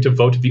know is going to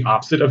vote the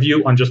opposite of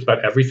you on just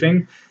about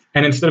everything.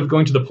 And instead of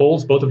going to the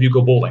polls, both of you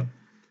go bowling.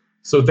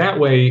 So that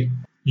way,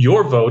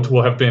 your vote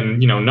will have been,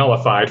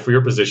 nullified for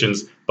your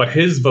positions, but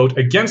his vote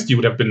against you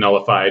would have been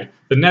nullified.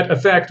 The net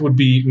effect would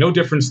be no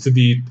difference to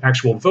the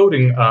actual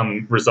voting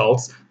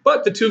results,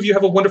 but the two of you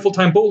have a wonderful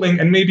time bowling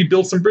and maybe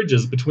build some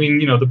bridges between,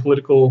 the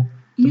political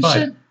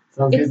divide.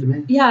 Sounds good to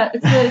me. Yeah,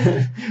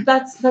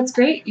 that's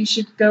great. You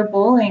should go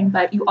bowling,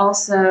 but you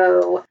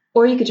also,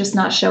 or you could just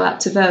not show up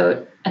to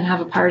vote and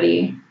have a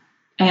party,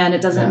 and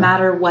it doesn't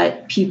matter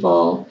what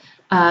people.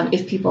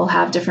 If people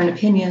have different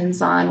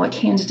opinions on what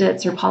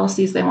candidates or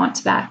policies they want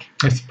to back,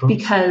 I suppose.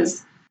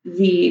 Because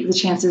the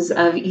chances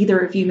of either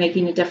of you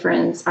making a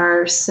difference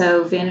are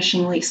so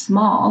vanishingly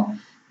small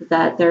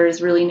that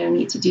there's really no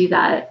need to do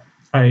that.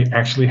 I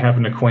actually have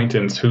an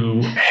acquaintance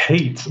who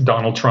hates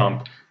Donald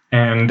Trump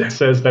and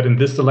says that in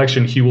this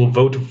election he will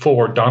vote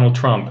for Donald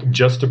Trump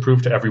just to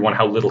prove to everyone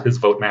how little his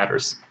vote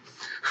matters.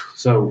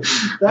 So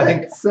I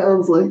think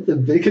sounds like the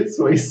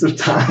biggest waste of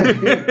time.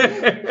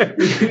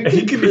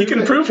 he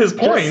can prove his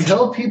point. Just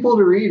tell people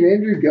to read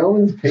Andrew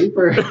Gowen's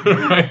paper.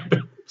 Right.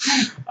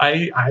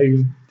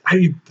 I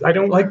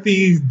don't like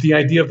the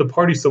idea of the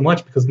party so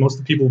much because most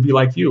of the people will be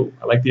like you.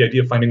 I like the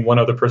idea of finding one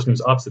other person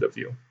who's opposite of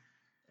you,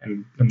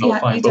 and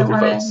nullifying both your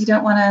votes. You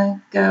don't want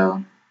to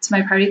go to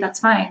my party.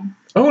 That's fine.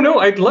 Oh no,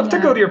 I'd love to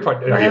go to your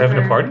party. Are you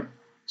having a party?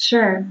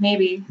 Sure,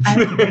 maybe.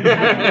 Let's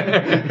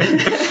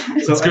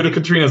go to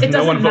Katrina's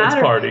no one votes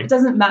party. It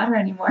doesn't matter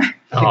anymore.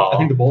 I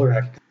think the Bowler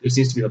Act, it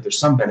seems to me that there's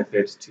some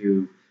benefit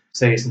to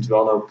say, since we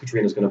all know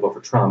Katrina's going to vote for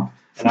Trump,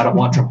 and I don't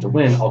want Trump to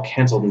win, I'll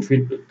cancel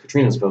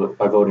Katrina's vote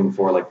by voting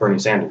for like Bernie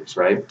Sanders,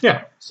 right?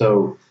 Yeah.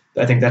 So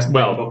I think that's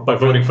by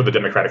voting for the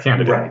Democratic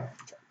candidate, right?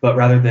 But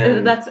rather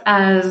than that's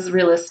as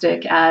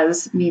realistic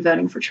as me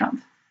voting for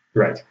Trump.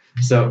 Right.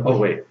 So, oh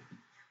wait.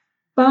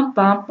 Bum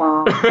bum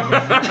bum. We need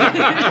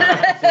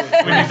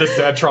the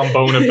sad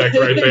trombone effect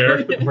right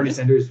there. Bernie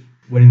Sanders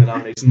winning the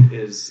nomination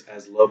is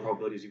as low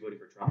probability as you voting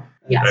for Trump.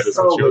 Yes. That is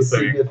what she was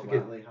saying.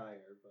 Significantly higher,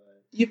 but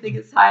You think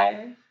it's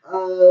higher?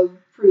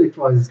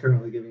 PredictWise is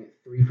currently giving it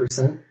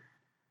 3%.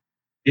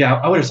 Yeah,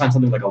 I would have signed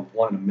something like a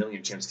 1 in a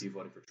million chance Steve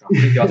voted for Trump.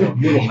 I think y'all a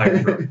little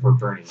higher for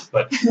Bernie,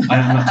 but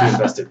I'm not too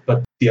invested.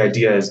 But the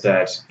idea is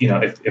that,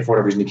 if for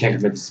whatever reason you can't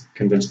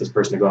convince this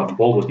person to go out and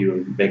bowl with you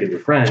and make it your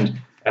friend,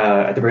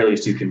 at the very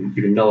least you can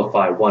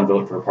nullify one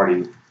vote for a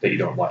party that you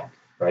don't like,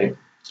 right?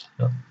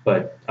 Yeah.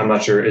 But I'm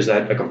not sure, is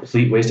that a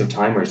complete waste of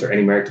time, or is there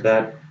any merit to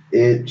that?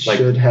 It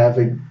should have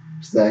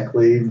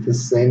exactly the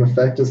same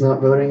effect as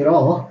not voting at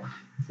all.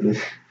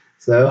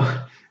 So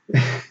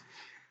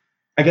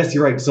I guess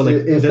you're right. So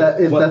if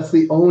that's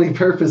the only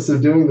purpose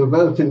of doing the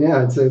vote, then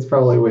yeah, I'd say it's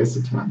probably a waste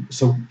of time.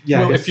 So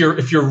yeah, well, if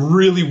you're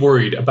really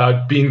worried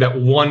about being that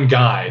one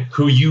guy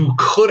who you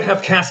could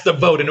have cast a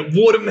vote and it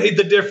would have made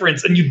the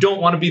difference, and you don't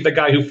want to be the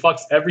guy who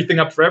fucks everything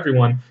up for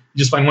everyone, you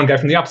just find one guy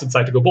from the opposite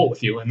side to go bowl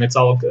with you, and it's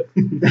all good.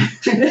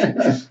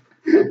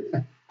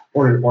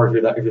 or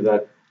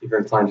if you're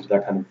inclined to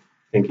that kind of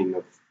thinking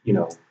of,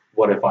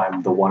 what if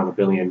I'm the 1 in a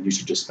billion? You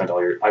should just spend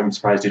I'm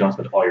surprised you don't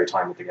spend all your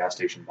time at the gas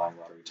station buying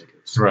lottery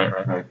tickets.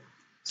 Right.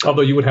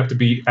 Although you would have to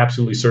be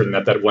absolutely certain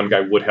that one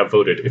guy would have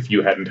voted if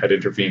you hadn't had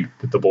intervened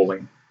with the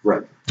bowling.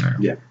 Right.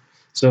 Yeah.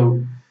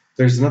 So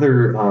there's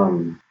another,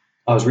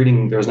 I was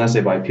reading, there was an essay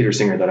by Peter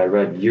Singer that I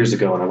read years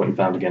ago, and I went and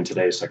found again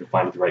today so I could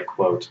find the right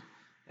quote.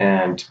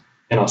 And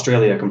in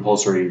Australia,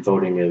 compulsory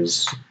voting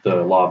is the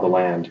law of the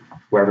land,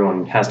 where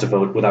everyone has to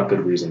vote without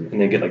good reason, and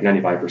they get like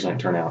 95%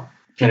 turnout.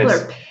 People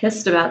are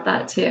pissed about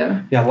that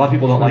too. Yeah, a lot of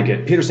people don't like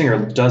it. Peter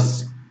Singer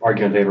does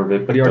argue in favor of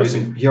it, but he argues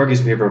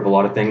in favor of a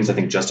lot of things, I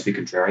think, just to be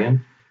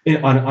contrarian.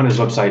 On his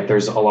website,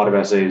 there's a lot of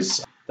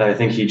essays that I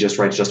think he just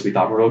writes just to be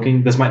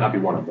thought-provoking. This might not be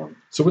one of them.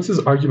 So what's his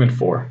argument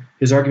for?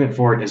 His argument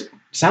for it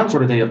sounds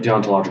sort of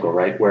deontological,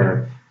 right?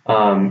 Where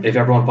if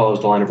everyone follows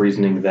the line of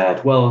reasoning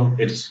that, well,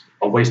 it's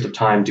a waste of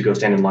time to go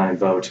stand in line and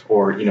vote,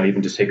 or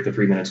even just take the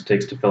 3 minutes it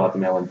takes to fill out the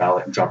mail-in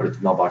ballot and drop it at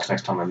the mailbox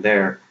next time I'm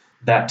there,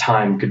 that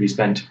time could be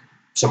spent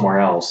somewhere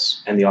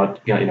else, and the odds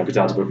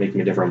of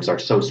making a difference are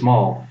so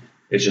small,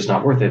 it's just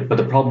not worth it. But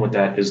the problem with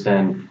that is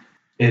then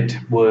it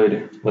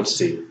would, let's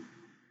see,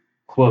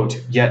 quote,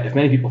 yet if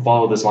many people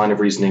follow this line of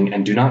reasoning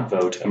and do not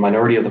vote, a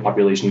minority of the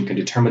population can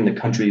determine the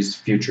country's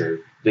future,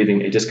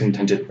 leaving a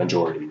discontented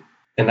majority.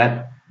 And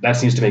that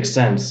seems to make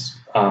sense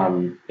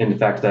in the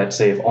fact that,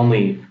 say, if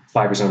only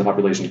 5% of the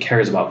population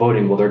cares about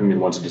voting, well, they're going to be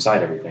the ones to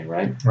decide everything,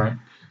 right? Right.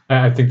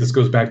 I think this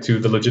goes back to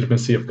the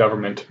legitimacy of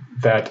government,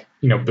 that,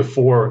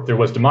 before there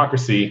was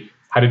democracy,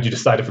 how did you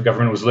decide if a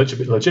government was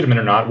legitimate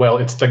or not? Well,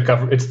 it's the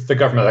government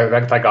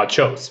that God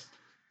chose.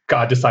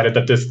 God decided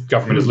that this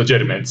government is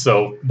legitimate.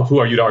 So who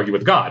are you to argue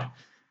with God?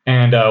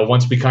 And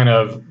once we kind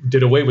of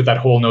did away with that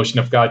whole notion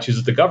of God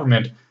chooses the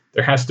government,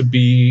 there has to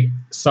be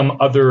some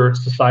other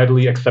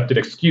societally accepted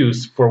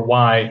excuse for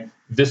why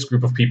this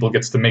group of people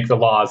gets to make the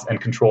laws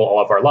and control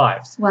all of our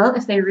lives. Well,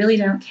 if they really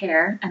don't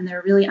care and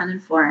they're really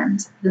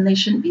uninformed, then they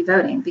shouldn't be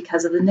voting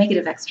because of the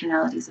negative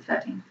externalities of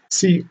voting.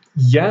 See,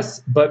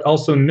 yes, but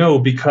also no,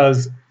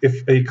 because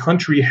if a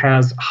country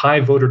has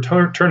high voter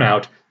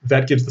turnout,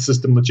 that gives the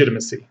system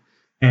legitimacy.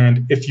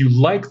 And if you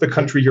like the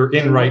country you're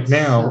in right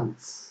now,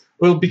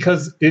 well,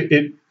 because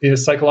it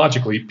is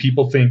psychologically,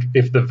 people think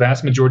if the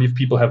vast majority of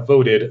people have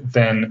voted,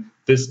 then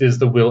this is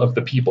the will of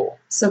the people.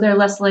 So they're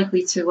less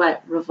likely to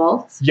what,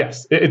 revolt?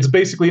 Yes, it's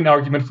basically an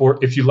argument for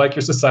if you like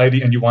your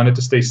society and you want it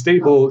to stay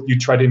stable, you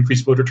try to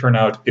increase voter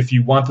turnout. If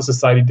you want the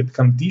society to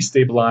become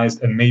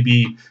destabilized and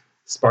maybe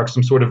spark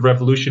some sort of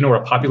revolution or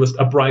a populist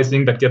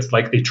uprising that gets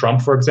like a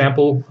Trump, for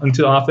example,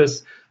 into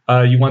office,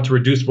 you want to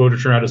reduce voter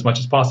turnout as much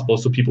as possible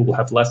so people will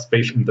have less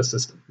faith in the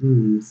system.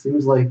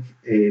 Seems like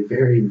a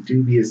very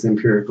dubious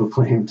empirical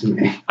claim to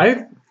me.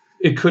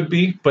 It could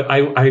be, but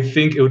I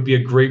think it would be a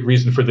great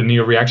reason for the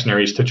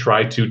neo-reactionaries to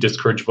try to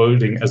discourage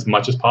voting as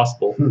much as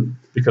possible.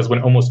 Because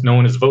when almost no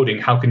one is voting,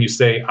 how can you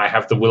say, I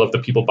have the will of the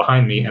people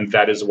behind me, and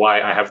that is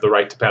why I have the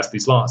right to pass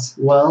these laws?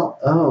 Well,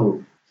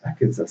 that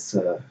gets us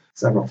to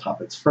several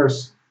topics.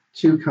 First,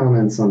 2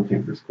 comments on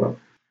Pinker's quote.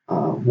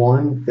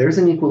 One, there's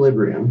an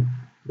equilibrium.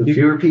 The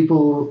fewer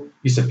people...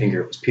 You said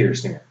Pinker, it was Peter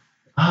Singer.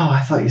 Oh, I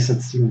thought you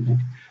said Stephen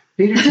Pinker.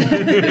 Peter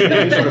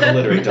Singer. You sort of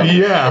alliterate, don't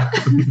you? Yeah.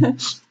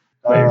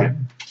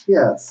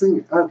 Yeah,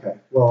 Singer. Okay,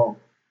 well,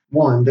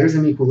 one, there's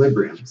an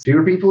equilibrium.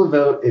 Fewer people who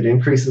vote, it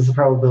increases the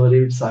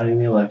probability of deciding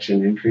the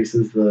election,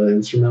 increases the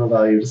instrumental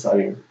value of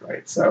deciding,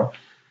 right? So...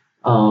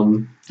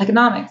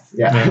 economics.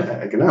 Yeah,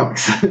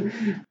 economics.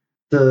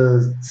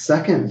 The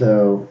second,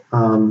 though,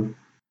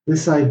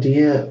 this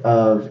idea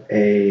of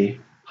a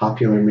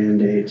popular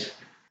mandate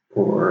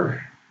or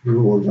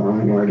rule of the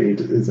minority,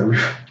 is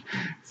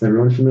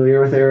everyone familiar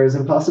with Arrow's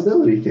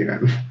impossibility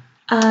theorem?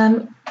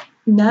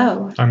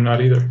 No. I'm not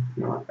either.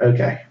 No.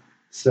 Okay.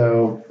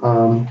 So,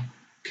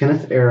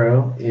 Kenneth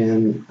Arrow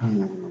in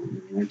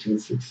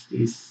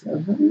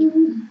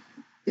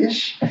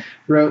 1967-ish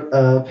wrote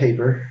a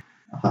paper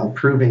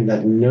proving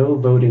that no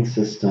voting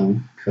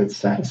system could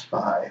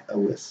satisfy a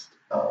list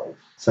of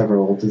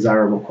several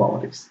desirable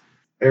qualities.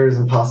 Arrow's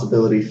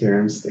impossibility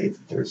theorem states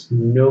that there's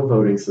no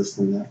voting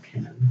system that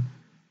can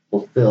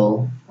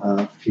fulfill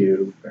a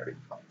few very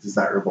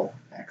desirable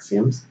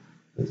axioms.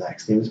 Those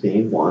axioms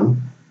being,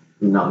 one,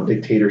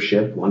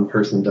 non-dictatorship. One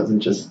person doesn't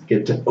just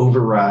get to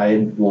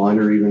override one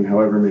or even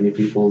however many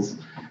people's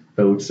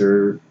votes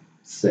or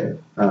say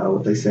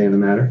what they say in the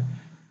matter.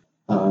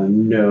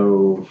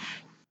 No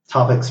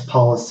topics,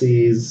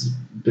 policies,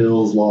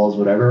 bills, laws,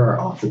 whatever are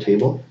off the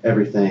table.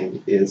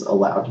 Everything is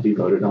allowed to be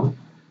voted on.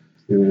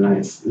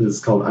 This is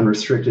called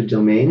unrestricted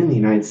domain. In the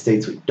United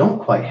States, we don't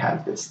quite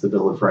have this, the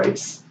Bill of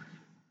Rights.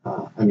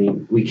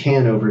 We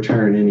can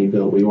overturn any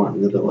bill we want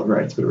in the Bill of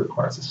Rights, but it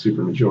requires a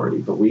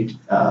supermajority. But we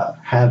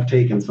have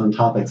taken some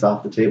topics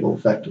off the table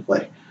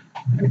effectively.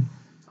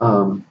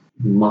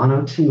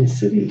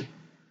 Monotonicity,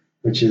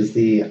 which is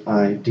the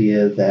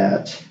idea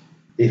that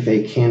if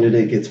a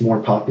candidate gets more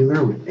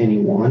popular with any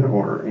one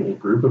or any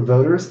group of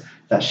voters,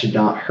 that should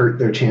not hurt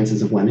their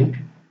chances of winning.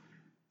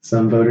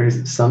 Some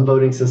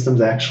voting systems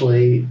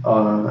actually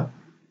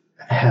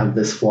have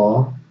this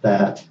flaw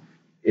that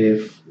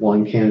if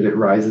one candidate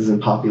rises in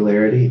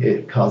popularity,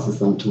 it causes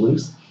them to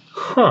lose.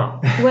 Huh.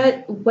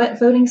 What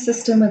voting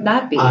system would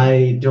that be?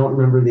 I don't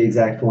remember the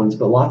exact ones,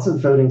 but lots of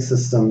voting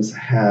systems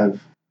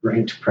have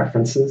ranked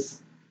preferences,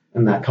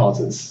 and that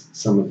causes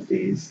some of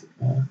these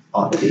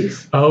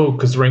oddities. Oh,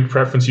 because rank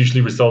preference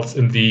usually results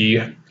in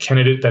the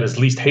candidate that is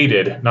least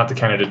hated, not the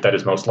candidate that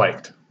is most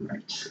liked.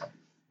 Right.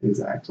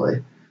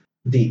 Exactly.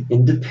 The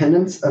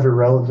independence of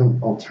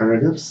irrelevant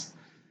alternatives.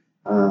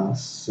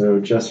 So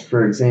just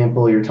for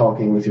example, you're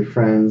talking with your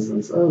friends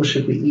and say,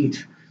 should we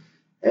eat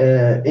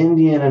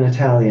Indian and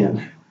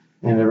Italian?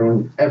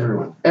 And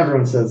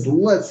everyone says,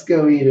 let's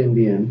go eat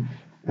Indian.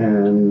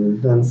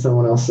 And then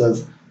someone else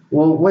says,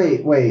 well,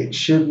 wait,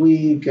 should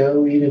we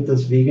go eat at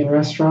this vegan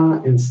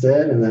restaurant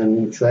instead? And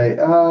then you say,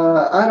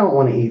 I don't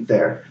want to eat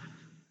there.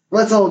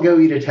 Let's all go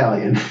eat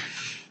Italian.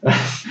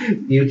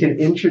 You can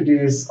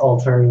introduce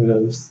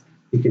alternatives.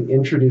 You can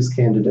introduce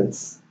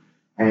candidates,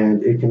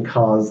 and it can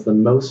cause the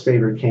most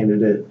favored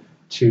candidate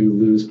to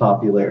lose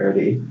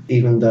popularity,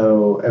 even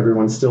though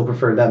everyone still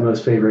preferred that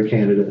most favored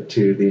candidate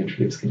to the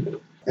introduced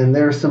candidate. And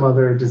there are some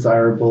other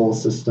desirable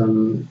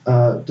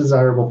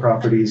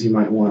properties you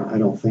might want. I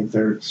don't think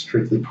they're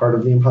strictly part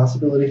of the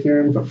impossibility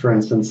theorem, but for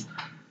instance,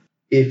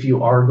 if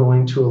you are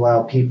going to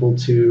allow people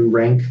to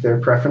rank their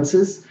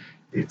preferences,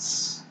 it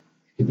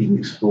could be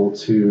useful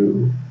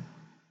to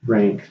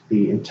rank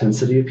the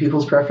intensity of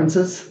people's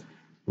preferences.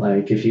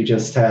 Like if you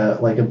just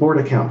have, like a board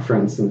account, for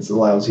instance,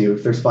 allows you,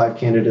 if there's 5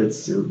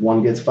 candidates,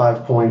 one gets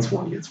 5 points,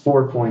 one gets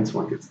 4 points,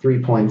 one gets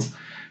 3 points.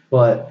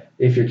 But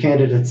if your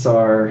candidates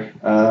are,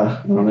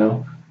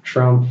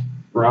 Trump,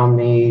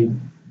 Romney,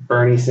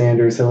 Bernie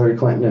Sanders, Hillary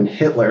Clinton, and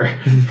Hitler,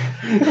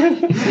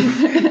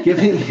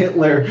 giving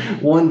Hitler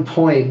 1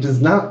 point does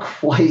not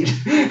quite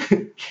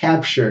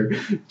capture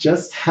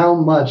just how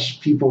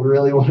much people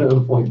really want to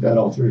avoid that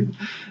alternative.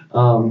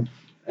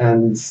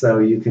 And so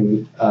you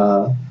can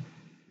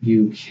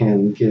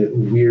get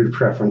weird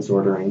preference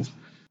orderings.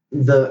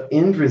 The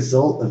end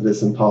result of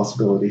this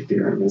impossibility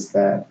theorem is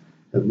that,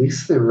 at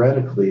least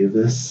theoretically,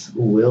 this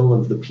will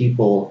of the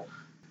people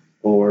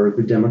or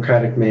the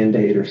democratic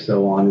mandate or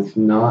so on is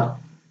not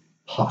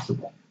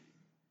possible.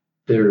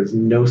 There is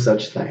no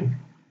such thing.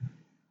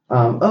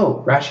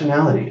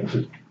 Rationality,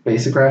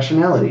 basic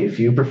rationality. If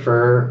you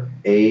prefer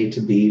A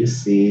to B to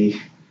C,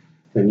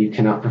 then you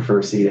cannot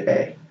prefer C to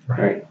A,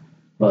 right?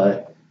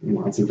 But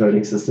lots of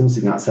voting systems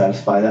do not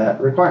satisfy that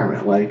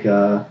requirement. Like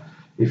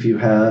if you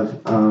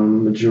have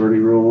majority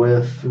rule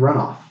with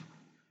runoff,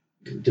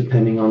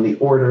 depending on the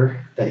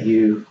order that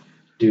you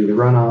do the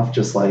runoff,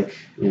 just like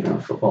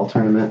football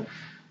tournament,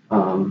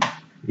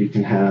 you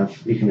can have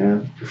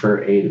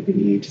prefer A to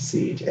B to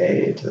C to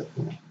A to.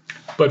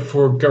 But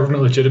for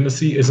government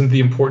legitimacy, isn't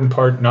the important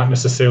part not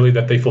necessarily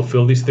that they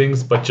fulfill these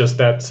things, but just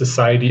that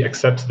society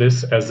accepts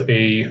this as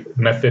a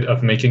method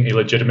of making a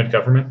legitimate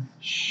government?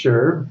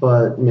 Sure,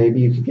 but maybe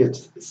you could get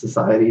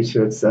society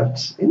to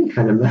accept any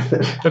kind of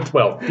method.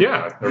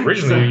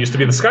 Originally it used to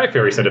be the Sky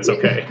Fairy said it's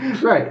okay.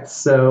 Right,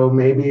 so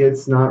maybe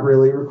it's not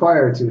really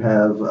required to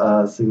have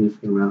a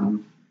significant amount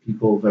of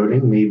people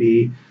voting.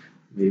 Maybe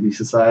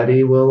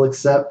society will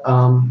accept.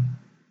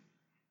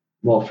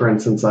 For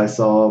instance, I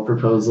saw a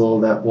proposal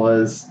that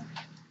was,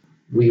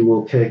 we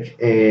will pick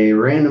a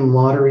random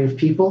lottery of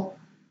people,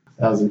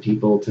 1,000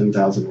 people,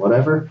 10,000,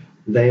 whatever.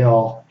 They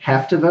all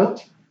have to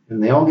vote,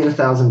 and they all get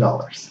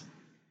 $1,000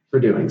 for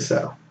doing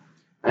so.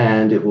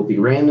 And it will be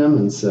random,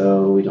 and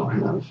so we don't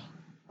have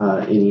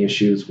any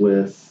issues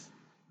with,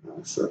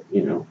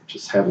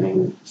 just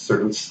having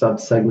certain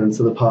subsegments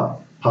of the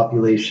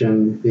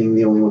population being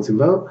the only ones who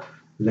vote,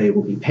 they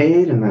will be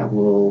paid, and that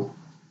will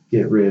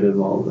get rid of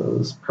all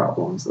those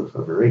problems of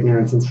voter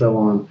ignorance and so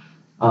on.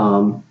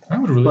 I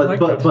would really like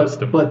that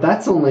system. But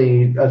that's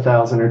only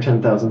 1,000 or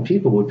 10,000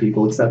 people. Would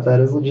people accept that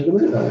as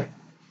legitimate?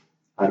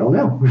 I don't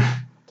know.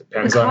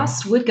 Depends the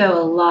cost would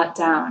go a lot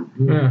down.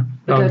 Yeah.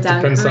 Would go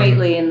down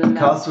greatly in the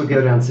middle. Cost would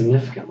go down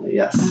significantly,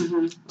 yes.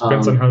 Mm-hmm.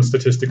 Depends on how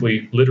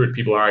statistically literate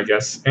people are, I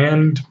guess.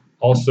 And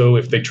also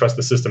if they trust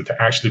the system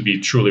to actually be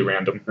truly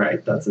random.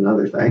 Right, that's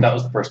another thing. That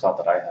was the first thought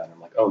that I had. I'm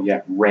like, oh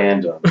yeah,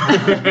 random.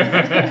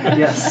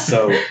 Yes.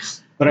 So,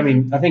 but I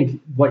mean, I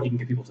think what you can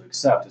get people to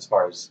accept, as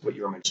far as what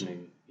you were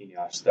mentioning,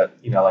 Eneasz, that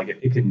you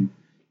can.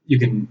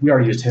 We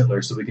already used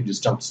Hitler, so we can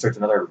just jump straight to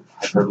another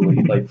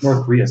hyperbole. Like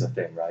North Korea is a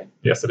thing, right?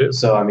 Yes, it is.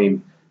 So I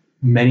mean,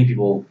 many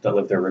people that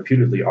live there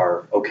reputedly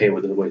are okay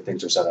with the way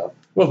things are set up.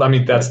 Well, I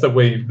mean, that's the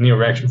way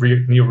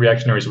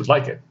neo-reactionaries would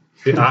like it.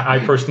 I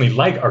personally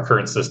like our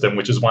current system,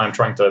 which is why I'm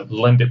trying to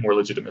lend it more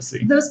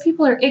legitimacy. Those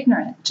people are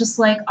ignorant, just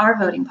like our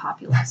voting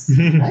populace.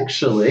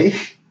 Actually,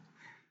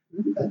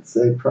 I'd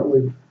say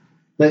probably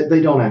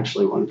they don't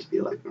actually want it to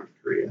be like North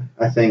Korea.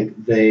 I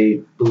think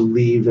they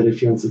believe that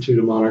if you institute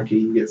a monarchy,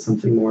 you get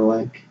something more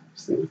like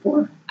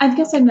Singapore. I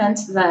guess I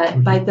meant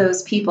that by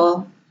those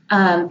people,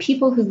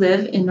 people who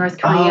live in North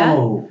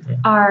Korea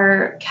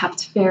are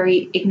kept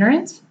very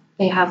ignorant.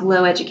 They have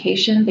low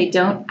education. They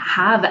don't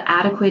have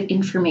adequate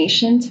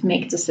information to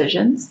make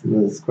decisions.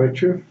 That's quite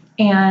true.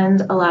 And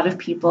a lot of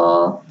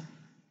people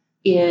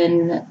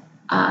in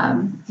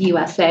the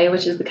USA,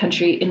 which is the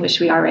country in which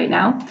we are right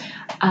now,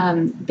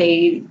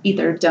 they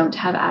either don't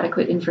have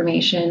adequate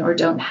information or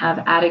don't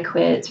have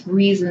adequate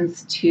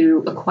reasons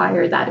to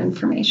acquire that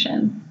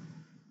information.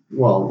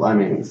 Well, I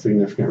mean,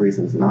 significant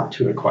reasons not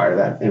to acquire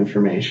that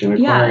information.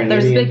 Yeah, Acquiring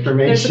any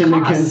information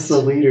against the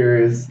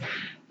leader is,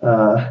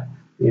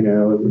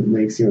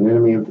 makes you an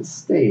enemy of the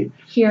state.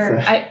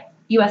 Here,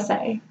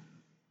 USA.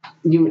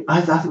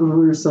 I thought we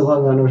were still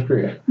talking about North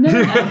Korea. No.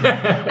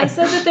 I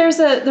said that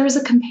there's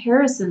a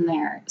comparison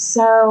there.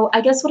 So I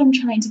guess what I'm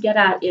trying to get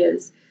at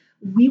is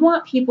we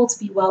want people to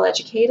be well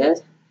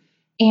educated.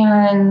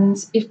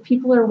 And if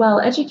people are well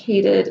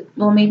educated,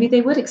 well, maybe they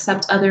would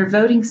accept other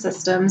voting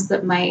systems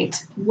that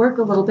might work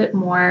a little bit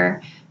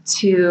more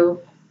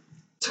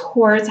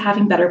towards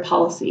having better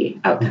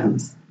policy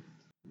outcomes.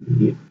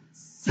 Yes.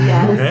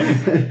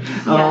 Yes.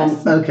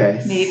 Yes.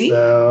 Okay. Maybe.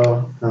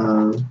 So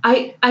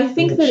I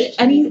think that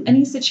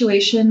any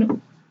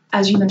situation,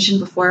 as you mentioned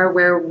before,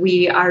 where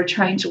we are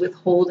trying to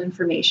withhold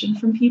information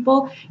from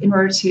people in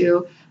order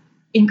to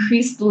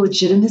increase the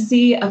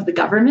legitimacy of the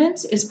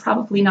government is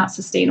probably not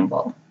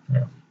sustainable.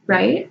 Yeah.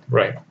 Right?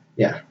 Right.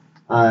 Yeah.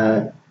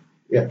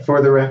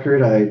 For the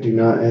record, I do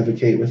not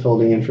advocate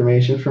withholding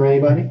information from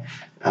anybody.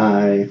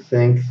 I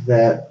think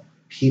that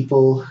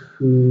people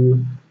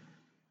who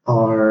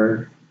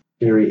are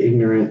very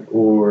ignorant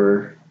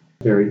or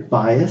very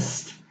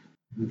biased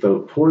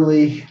vote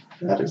poorly.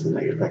 That is a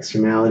negative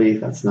externality.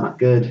 That's not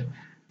good.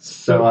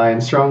 So I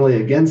am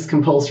strongly against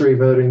compulsory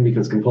voting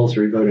because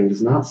compulsory voting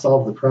does not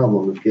solve the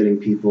problem of getting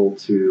people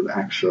to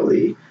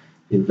actually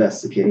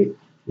investigate,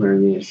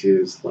 learn the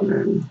issues,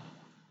 learn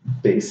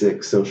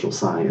basic social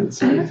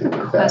science or anything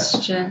like that.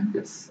 Question.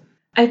 Yes.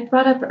 I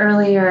brought up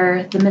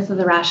earlier the myth of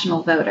the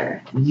rational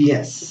voter.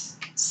 Yes.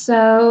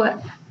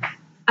 So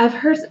I've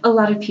heard a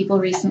lot of people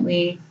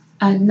recently,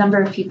 a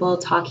number of people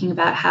talking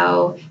about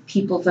how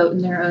people vote in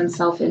their own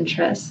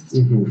self-interest.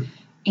 Mm-hmm.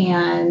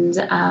 And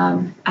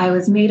I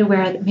was made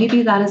aware that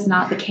maybe that is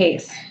not the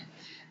case.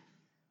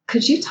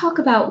 Could you talk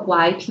about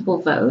why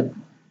people vote?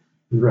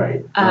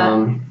 Right.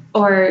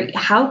 Or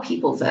how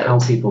people vote? How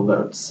people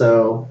vote.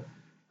 So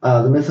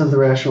The Myth of the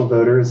Rational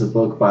Voter is a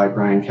book by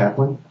Bryan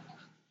Caplan.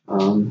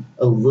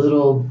 A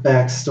little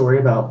backstory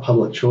about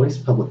public choice.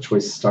 Public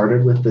choice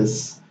started with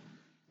this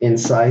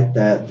insight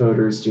that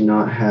voters do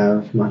not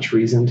have much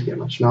reason to get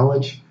much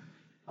knowledge,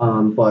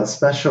 but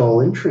special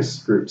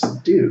interest groups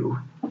do.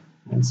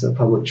 And so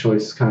public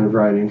choice is kind of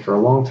riding for a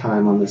long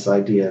time on this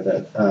idea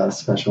that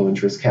special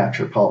interests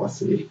capture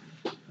policy.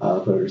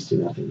 Voters do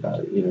nothing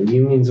about it.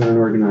 Unions are an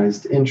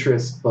organized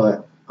interest,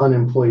 but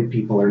unemployed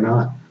people are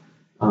not.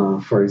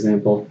 For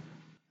example,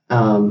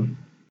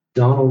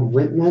 Donald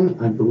Whitman,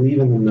 I believe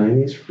in the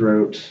 90s,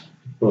 wrote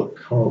a book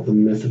called The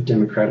Myth of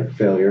Democratic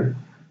Failure,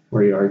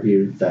 where he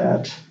argued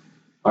that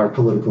our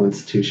political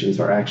institutions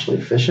are actually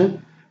efficient,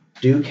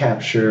 do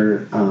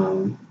capture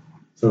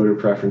voter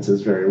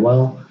preferences very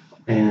well,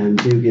 and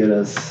do get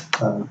us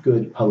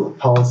good public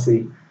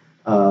policy.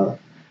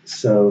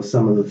 So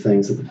some of the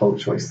things that the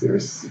public choice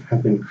theorists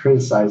have been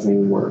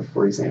criticizing were,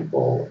 for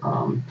example,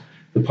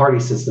 the party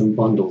system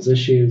bundles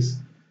issues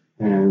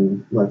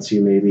and lets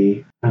you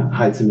maybe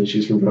hide some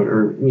issues from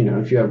voter.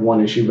 Or, if you have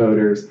one issue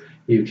voters,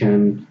 you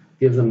can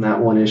give them that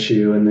one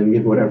issue and then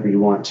give whatever you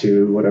want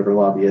to whatever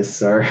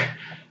lobbyists are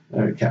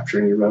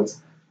capturing your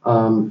votes.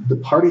 The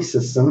party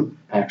system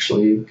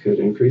actually could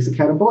increase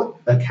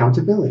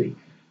accountability.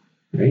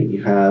 Right?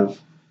 You have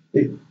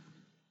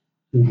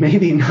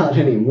maybe not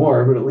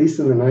anymore, but at least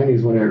in the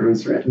 90s when it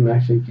was written, I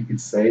think you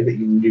could say that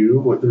you knew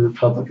what the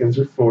Republicans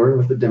were for and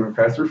what the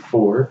Democrats were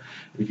for.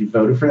 If you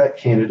voted for that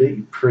candidate,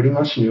 you pretty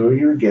much knew what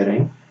you were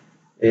getting.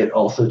 It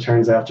also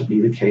turns out to be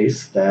the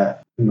case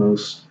that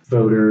most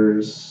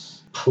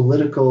voters'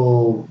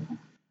 political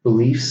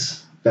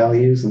beliefs,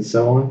 values, and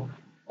so on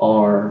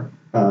are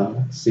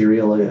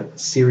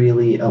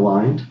serially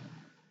aligned.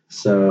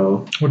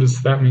 So, What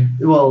does that mean?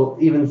 well,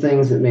 even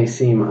things that may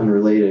seem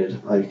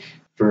unrelated, like,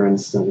 for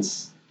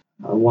instance,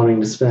 wanting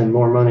to spend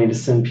more money to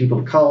send people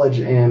to college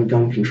and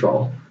gun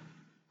control.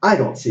 I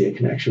don't see a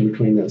connection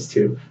between those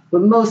two,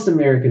 but most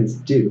Americans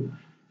do.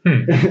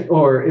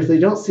 Or if they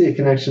don't see a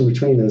connection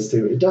between those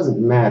two, it doesn't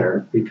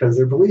matter because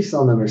their beliefs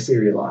on them are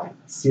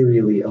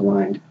serially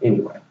aligned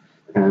anyway.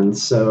 And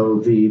so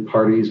the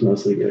parties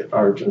mostly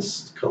are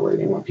just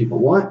collating what people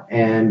want,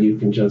 and you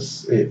can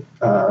just, it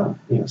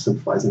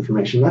simplifies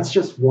information. That's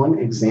just one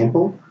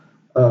example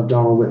of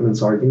Donald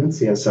Whitman's arguments.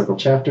 He has several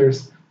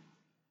chapters.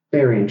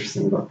 Very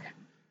interesting book.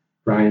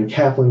 Bryan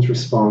Caplan's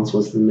response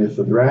was the myth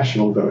of the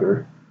rational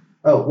voter.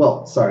 Oh,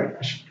 well, sorry,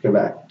 I should go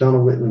back.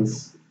 Donald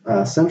Whitman's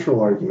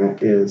central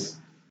argument is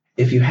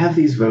if you have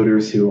these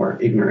voters who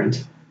are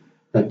ignorant,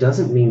 that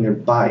doesn't mean they're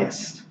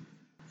biased.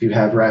 If you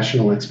have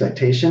rational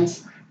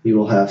expectations, you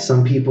will have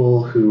some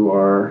people who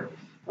are,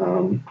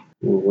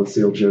 what's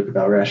the old joke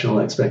about rational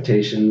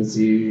expectations?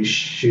 You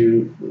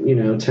shoot,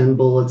 10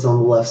 bullets on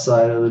the left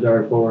side of the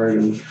dartboard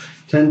and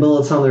 10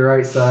 bullets on the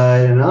right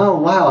side, and oh,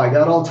 wow, I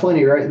got all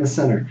 20 right in the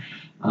center.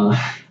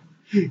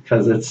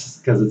 Because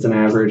it's an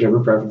average over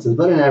preferences,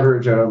 but an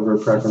average over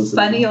preferences.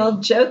 Funny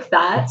old joke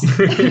that.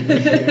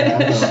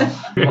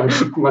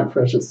 My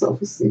precious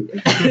self-esteem.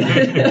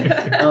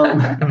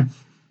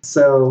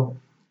 So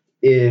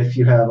if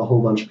you have a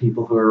whole bunch of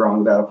people who are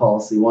wrong about a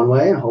policy one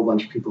way and a whole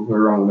bunch of people who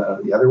are wrong about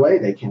it the other way,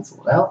 they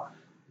cancel it out.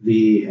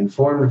 The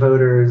informed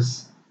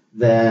voters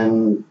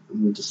then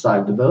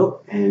decide to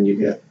vote, and you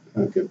get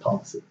a good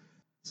policy.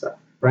 So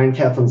Bryan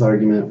Caplan's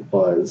argument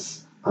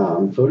was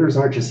voters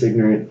aren't just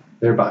ignorant,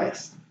 they're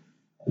biased.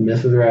 The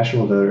myth of the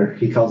rational voter.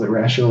 He calls it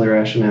rational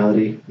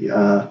irrationality.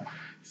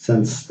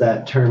 Since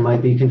that term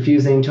might be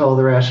confusing to all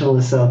the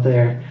rationalists out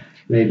there,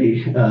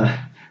 maybe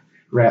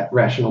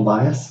rational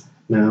bias.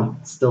 No,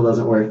 still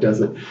doesn't work,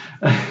 does it?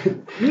 I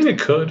mean, it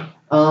could.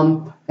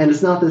 And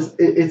it's not this.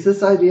 It's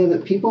this idea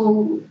that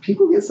people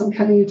get some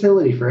kind of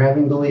utility for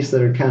having beliefs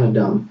that are kind of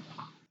dumb.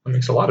 That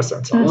makes a lot of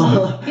sense.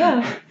 Honestly.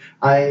 Yeah.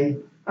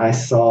 I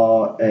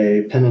saw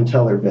a Penn and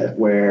Teller bit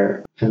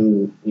where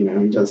Penn, he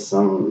does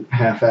some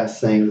half-assed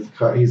thing with the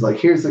card. He's like,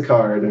 here's the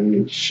card, and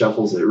he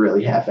shuffles it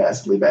really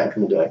half-assedly back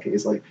in the deck. And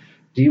he's like,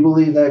 do you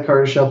believe that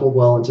card is shuffled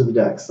well into the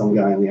deck? Some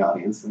guy in the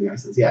audience. And the guy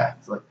says, yeah.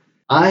 He's like,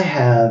 I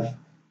have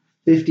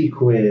 50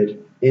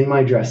 quid in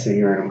my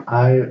dressing room.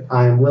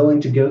 I'm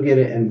willing to go get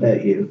it and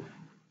bet you.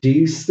 Do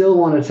you still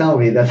want to tell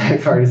me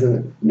that card is in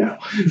it? No.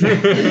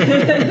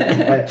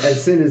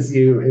 As soon as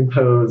you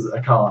impose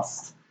a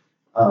cost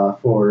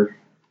for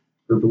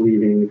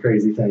believing the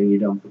crazy thing you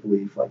don't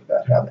believe, like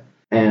that habit.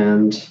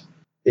 And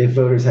if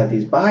voters have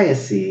these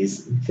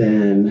biases,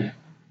 then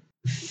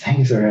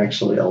things are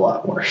actually a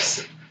lot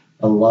worse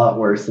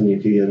than you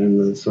could get in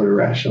the sort of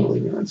rational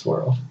ignorance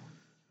world,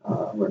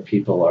 where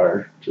people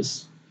are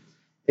just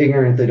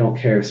ignorant. They don't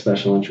care if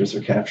special interests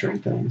are capturing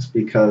things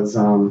because,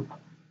 so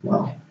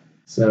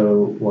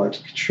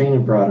what Katrina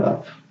brought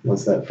up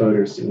was that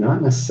voters do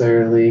not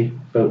necessarily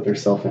vote their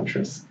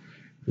self-interest.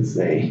 It's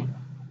a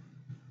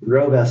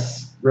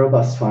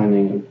robust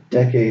finding of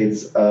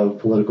decades of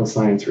political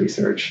science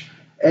research.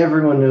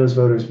 Everyone knows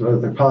voters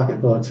vote their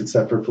pocketbooks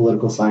except for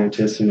political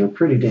scientists who know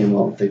pretty damn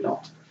well that they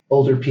don't.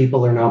 Older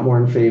people are not more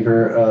in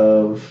favor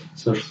of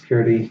Social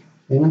Security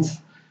payments.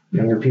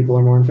 Younger people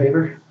are more in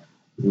favor.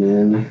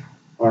 Men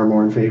are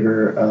more in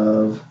favor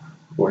of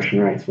abortion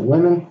rights for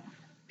women.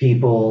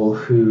 People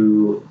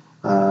who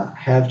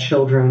have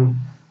children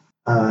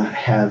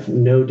have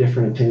no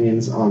different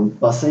opinions on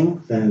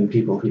busing than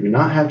people who do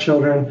not have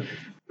children.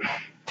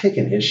 Take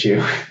an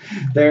issue.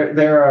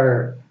 There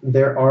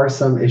are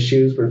some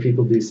issues where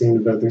people do seem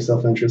to vote their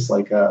self-interest,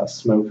 like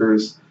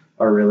smokers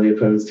are really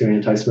opposed to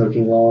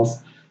anti-smoking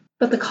laws.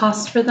 But the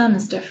cost for them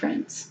is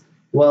different.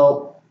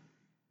 Well,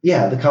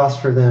 yeah, the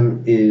cost for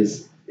them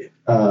is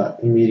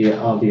immediate,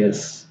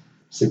 obvious,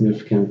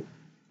 significant.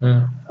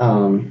 Yeah.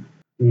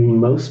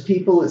 Most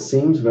people, it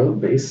seems, vote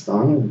based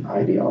on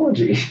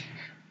ideology.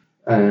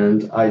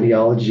 And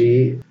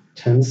ideology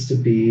tends to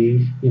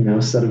be,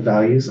 a set of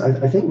values.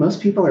 I think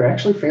most people are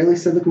actually fairly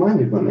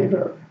civic-minded when they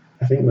vote.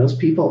 I think most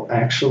people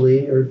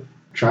actually are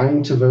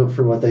trying to vote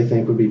for what they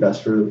think would be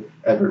best for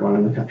everyone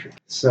in the country.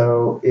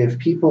 So if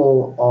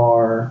people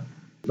are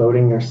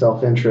voting their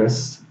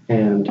self-interest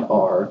and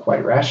are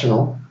quite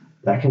rational,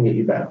 that can get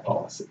you bad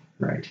policy,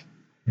 right?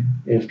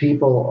 If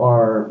people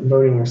are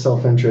voting their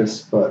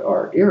self-interest but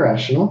are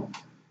irrational,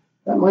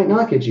 that might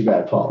not get you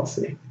bad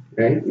policy.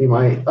 right? You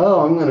might,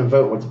 I'm going to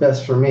vote what's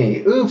best for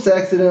me. Oops,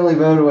 accidentally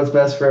voted what's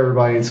best for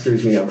everybody and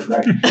screws me over,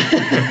 right?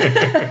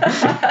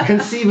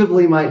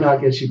 Conceivably might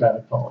not get you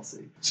bad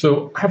policy.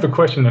 So I have a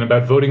question then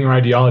about voting or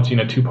ideology in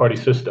a two-party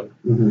system.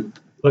 Mm-hmm.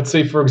 Let's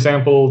say, for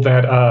example,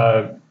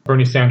 that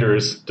Bernie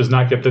Sanders does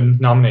not get the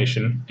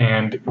nomination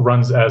and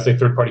runs as a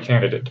third-party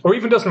candidate, or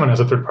even doesn't run as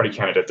a third-party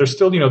candidate. There's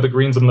still, the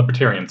Greens and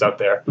Libertarians out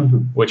there,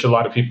 which a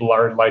lot of people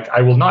are like,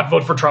 I will not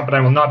vote for Trump and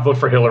I will not vote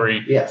for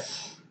Hillary.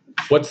 Yes.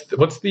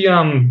 What's the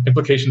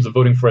implications of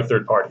voting for a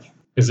third party?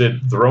 Is it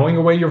throwing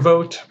away your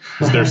vote?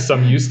 Is there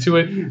some use to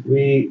it?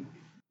 We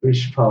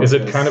should pause. Is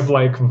it kind of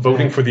like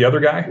voting for the other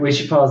guy? We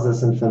should pause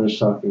this and finish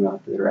talking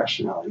about the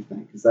irrationality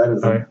thing, because that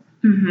is a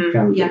kind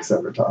of a big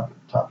separate topic.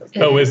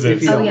 Oh, is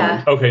it? Oh,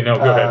 yeah. Okay, no,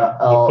 go ahead.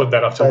 We'll put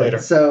that off till later.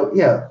 So,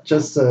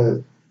 just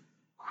to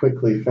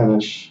quickly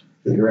finish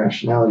the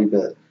irrationality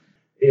bit,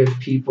 if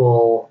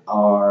people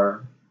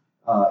are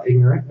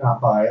ignorant, not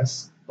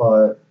biased,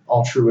 but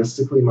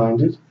altruistically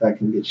minded, that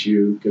can get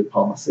you good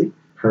policy,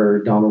 per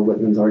Donald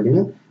Whitman's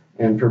argument.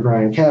 And per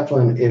Brian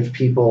Kaplan, if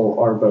people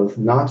are both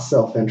not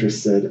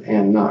self-interested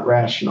and not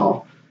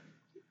rational,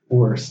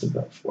 worst of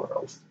both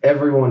worlds.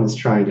 Everyone is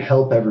trying to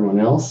help everyone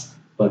else,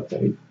 but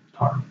they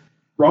are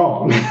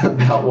wrong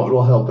about what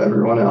will help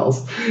everyone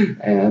else.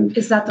 And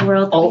is that the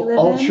world that we live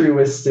in?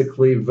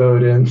 Altruistically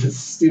vote in the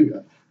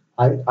student.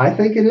 I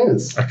think it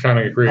is. I kind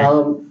of agree.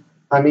 Michael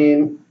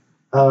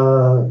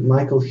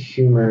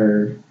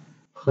Huemer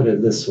put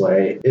it this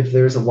way: if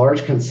there's a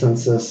large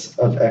consensus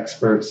of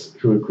experts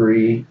who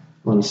agree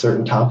on a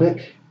certain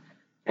topic,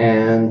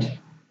 and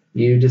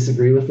you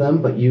disagree with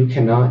them, but you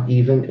cannot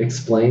even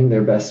explain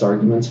their best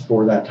arguments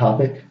for that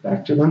topic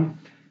back to them,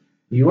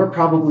 you are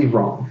probably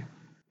wrong.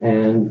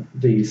 And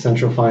the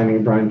central finding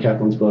of Brian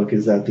Kaplan's book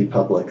is that the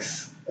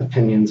public's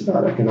opinions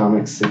about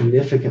economics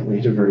significantly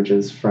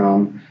diverges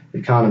from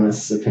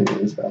economists'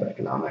 opinions about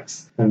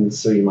economics. And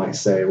so you might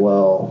say,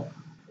 well,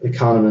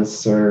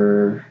 economists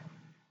are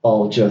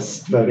all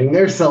just voting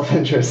their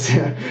self-interest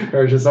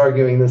or just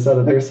arguing this out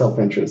of their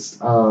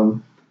self-interest.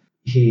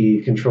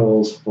 He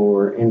controls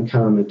for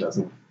income. It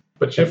doesn't.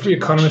 But every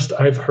economist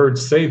I've heard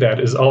say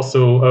that is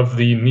also of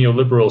the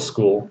neoliberal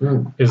school.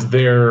 Is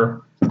there...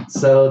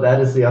 So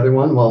that is the other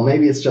one. Well,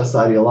 maybe it's just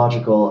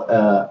ideological.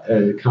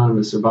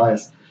 Economists are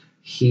biased.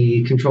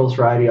 He controls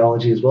for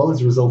ideology as well.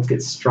 His results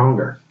get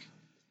stronger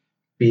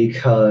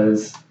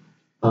because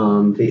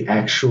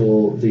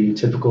the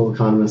typical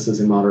economist is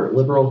a moderate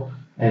liberal,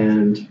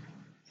 and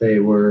they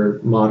were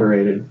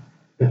moderated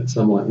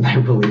somewhat in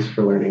their beliefs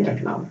for learning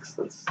economics.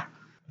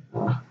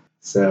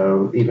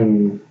 So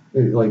even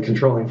like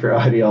controlling for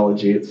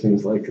ideology, it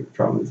seems like the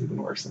problem is even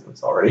worse than it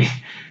was already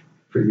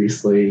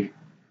previously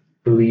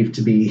believed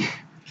to be.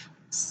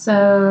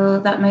 So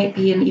that might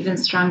be an even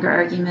stronger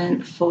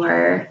argument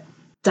for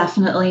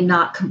definitely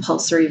not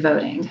compulsory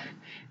voting.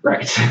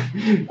 Right.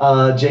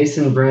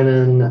 Jason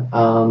Brennan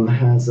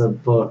has a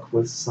book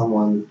with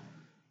someone.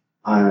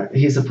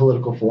 He's a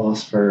political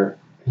philosopher.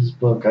 His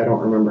book, I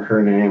don't remember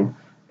her name,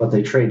 but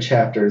they trade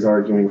chapters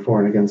arguing for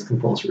and against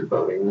compulsory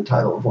voting. The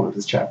title of one of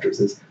his chapters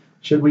is,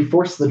 "Should We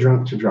Force the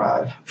Drunk to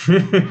Drive?"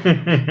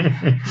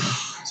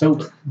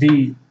 So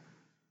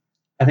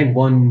I think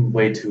one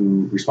way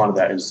to respond to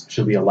that is,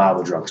 should we allow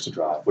the drunks to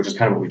drive, which is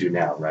kind of what we do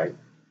now, right?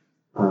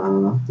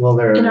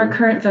 In our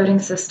current voting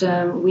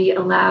system, we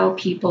allow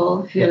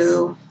people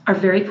who are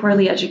very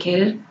poorly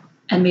educated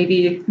and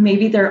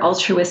maybe they're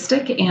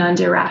altruistic and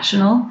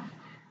irrational.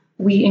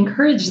 We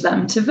encourage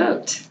them to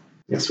vote.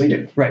 Yes, we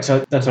do. Right.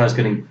 So that's what I was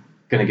going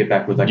to get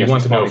back with. You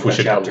want to know if we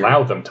should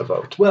allow them to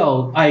vote?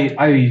 Well,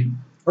 I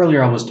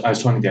earlier I was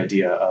talking the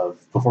idea of,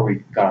 before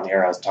we got on the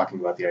air, I was talking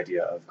about the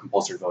idea of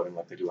compulsory voting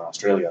like they do in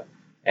Australia,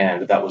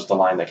 and that was the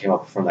line that came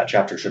up from that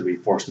chapter. Should we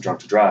force the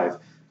drunk to drive?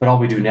 But all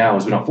we do now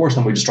is we don't force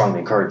them; we just strongly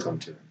encourage them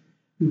to.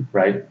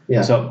 Right.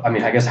 Yeah. So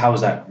I guess how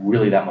is that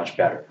really that much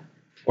better?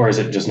 Or is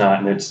it just not,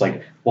 and it's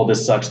like, well,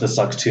 this sucks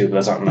too, but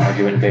that's not an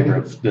argument in favor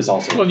of this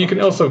also. Well, you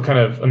can also kind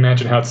of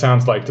imagine how it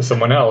sounds like to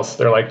someone else.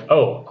 They're like,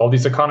 oh, all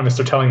these economists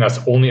are telling us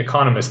only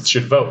economists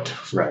should vote.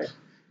 Right.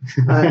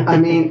 So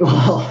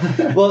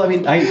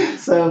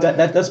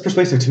that's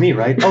persuasive to me,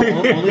 right? Oh,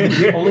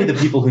 only the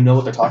people who know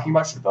what they're talking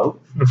about should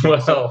vote.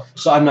 Well,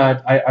 so I'm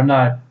not.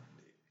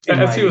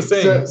 As he was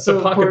saying, so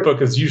the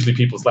pocketbook is usually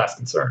people's last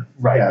concern.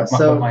 Right. Yeah.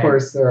 So of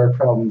course there are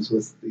problems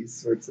with these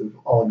sorts of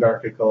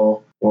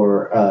oligarchical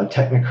or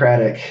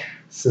technocratic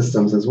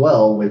systems as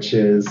well, which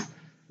is,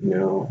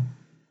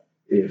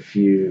 if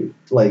you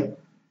like,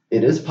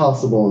 it is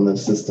possible in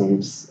those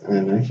systems,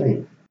 and I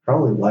think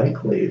probably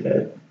likely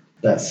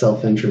that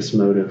self-interest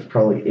motive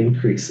probably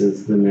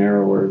increases the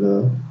narrower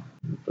the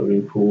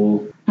voting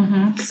pool.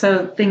 Mm-hmm.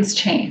 So things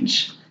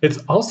change. It's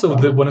also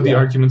one of the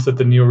arguments that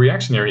the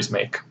neo-reactionaries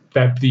make,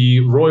 that the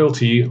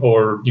royalty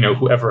or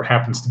whoever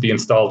happens to be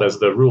installed as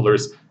the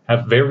rulers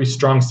have very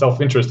strong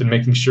self-interest in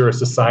making sure a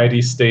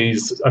society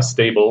stays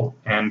stable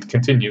and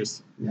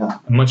continues. Yeah.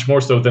 Much more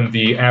so than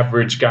the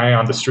average guy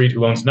on the street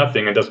who owns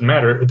nothing and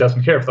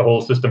doesn't care if the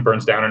whole system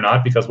burns down or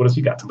not, because what has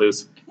he got to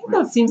lose? I think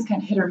that seems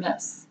kind of hit or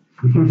miss.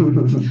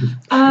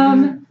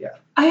 Yeah.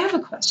 I have a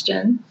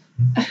question.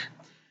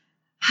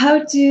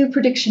 How do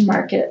prediction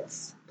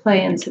markets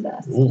play into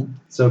this?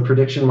 So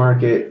prediction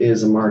market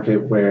is a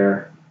market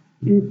where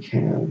you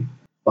can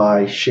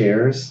buy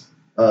shares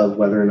of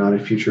whether or not a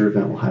future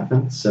event will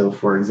happen. So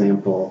for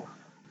example,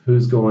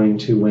 who's going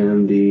to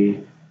win the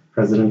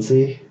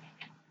presidency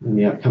in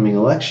the upcoming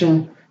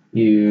election?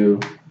 You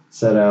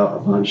set out a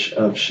bunch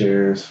of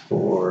shares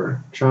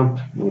for Trump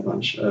and a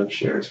bunch of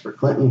shares for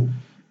Clinton,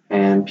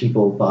 and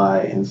people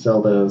buy and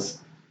sell those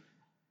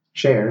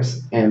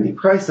shares, and the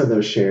price of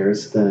those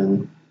shares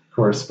then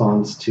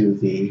corresponds to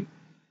the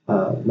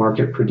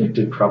market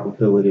predicted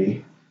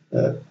probability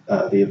that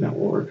the event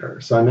will occur.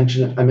 So I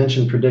mentioned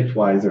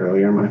PredictWise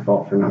earlier. My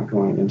fault for not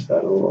going into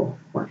that a little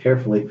more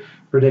carefully.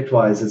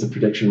 PredictWise is a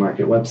prediction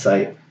market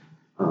website,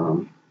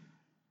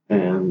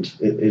 and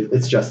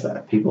it's just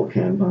that people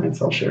can buy and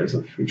sell shares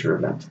of future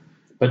events.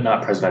 But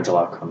not presidential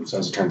outcomes,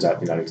 as it turns out in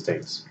the United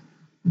States.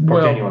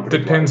 Well,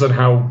 depends on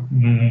how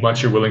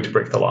much you're willing to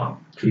break the law.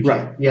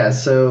 Right. Yeah.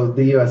 So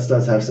the U.S.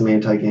 does have some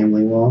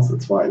anti-gambling laws.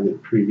 That's why the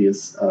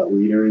previous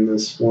leader in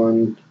this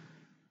one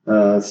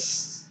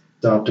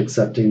stopped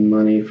accepting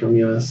money from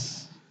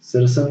U.S.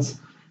 citizens.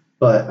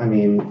 But I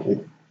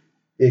mean,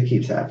 it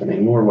keeps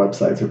happening. More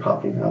websites are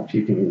popping up.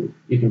 You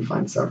can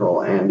find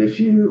several. And if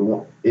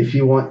you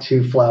want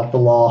to flout the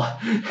law,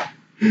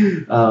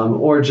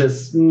 or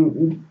just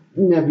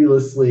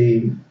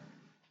nebulously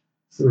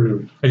sort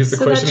of. I guess the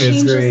question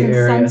is gray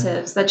area.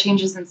 That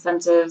changes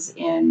incentives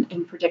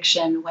in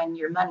prediction when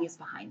your money is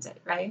behind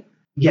it, right?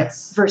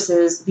 Yes.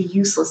 Versus the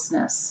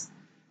uselessness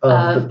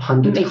of the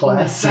pundit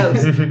class.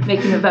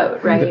 Making a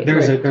vote, right?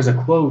 There's a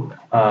quote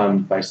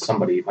by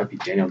somebody, it might be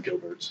Daniel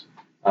Gilbert,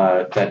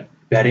 that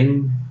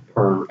betting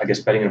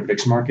in a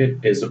prediction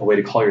market is a way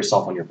to call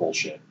yourself on your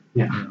bullshit.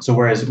 Yeah. So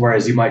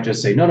whereas you might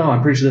just say, no,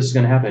 I'm pretty sure this is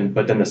going to happen,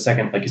 but then the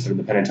second, like you said in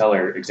the Penn and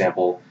Teller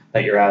example,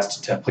 that you're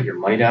asked to put your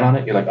money down on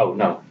it, you're like, oh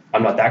no,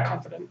 I'm not that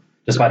confident.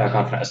 Despite how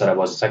confident I said I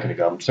was a second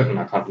ago, I'm certainly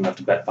not confident enough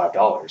to bet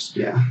 $5.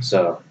 Yeah.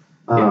 So.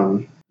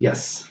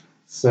 Yes.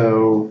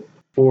 So,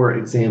 for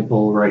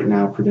example, right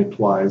now,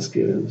 PredictWise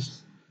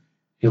gives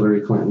Hillary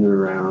Clinton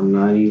around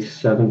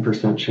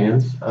 97%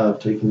 chance of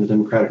taking the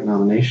Democratic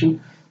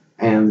nomination,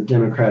 and the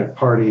Democratic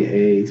Party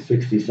a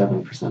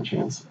 67%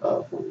 chance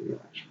of winning the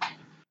election.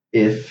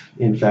 If,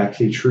 in fact,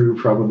 the true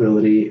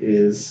probability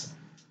is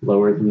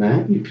lower than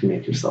that, you can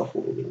make yourself a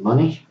little bit of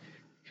money,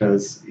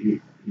 because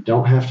you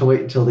don't have to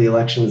wait until the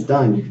election is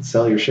done. You can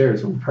sell your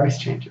shares when the price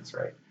changes,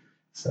 right?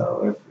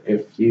 So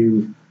if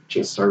you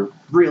just are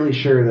really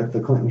sure that the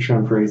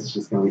Clinton-Trump race is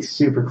just going to be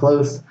super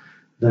close,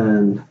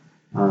 then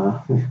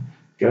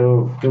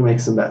go make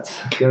some bets.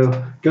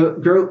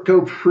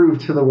 Go prove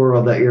to the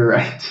world that you're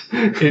right.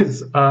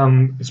 Is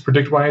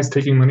PredictWise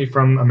taking money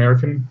from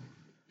American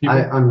people?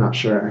 I'm not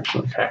sure,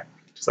 actually. Okay,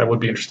 because I would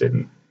be interested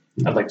in.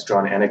 I'd like to draw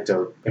an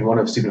anecdote. In one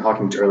of Stephen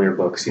Hawking's earlier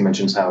books, he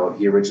mentions how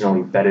he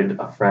originally betted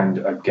a friend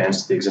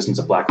against the existence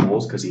of black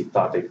holes because he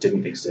thought they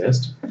didn't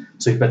exist.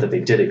 So he bet that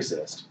they did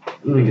exist.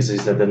 Because he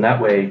said, then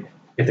that way,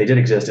 if they did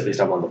exist, at least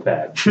I won the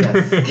bet.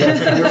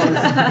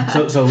 Yes.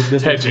 So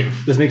this Hedging.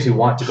 This makes me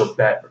want to go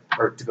bet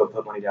or to go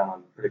put money down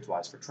on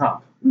PredictWise for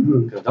Trump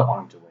because I don't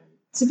want him to win.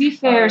 To be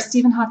fair,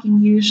 Stephen Hawking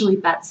usually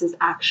bets his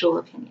actual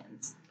opinions.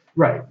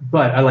 Right,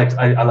 but I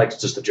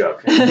liked just a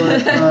joke.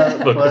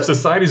 Look, if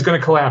society's going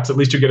to collapse, at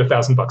least you get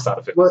 $1,000 out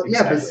of it. Well,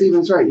 yeah, but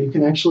Stephen's right. You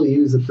can actually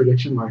use a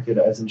prediction market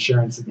as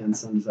insurance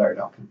against undesired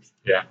outcomes.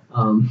 Yeah.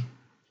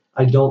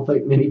 I don't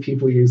think many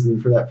people use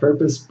them for that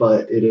purpose,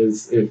 but it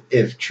is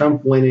if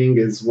Trump winning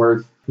is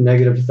worth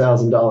negative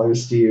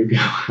 $1,000 to you, go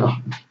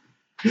out.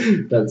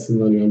 That's the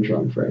money on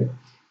Trump, right?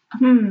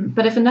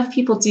 But if enough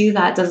people do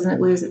that, doesn't it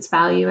lose its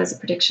value as a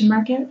prediction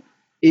market?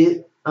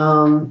 It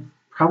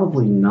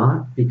probably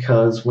not,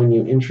 because when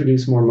you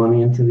introduce more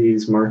money into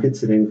these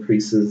markets, it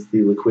increases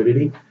the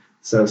liquidity.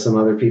 So some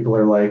other people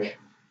are like,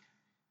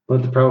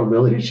 let the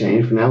probability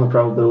change, but now the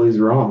probability is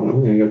wrong.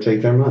 I'm going to go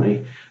take their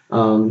money.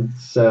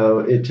 So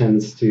it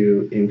tends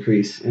to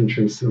increase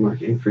entrance to the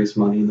market, increase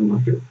money in the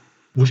market.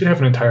 We should have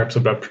an entire episode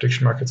about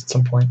prediction markets at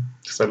some point,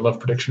 because I love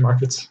prediction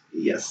markets.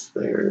 Yes,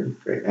 they're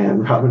great.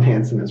 And Robin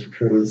Hanson has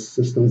proposed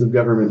systems of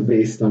government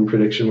based on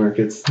prediction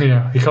markets.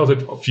 Yeah, he calls it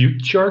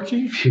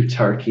futarchy?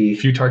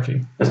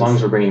 Futarchy. As long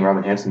as we're bringing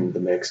Robin Hanson into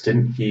the mix,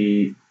 didn't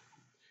he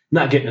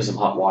not get into some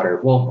hot water?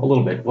 Well, a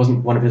little bit.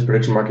 Wasn't one of his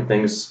prediction market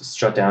things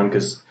shut down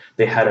because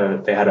they had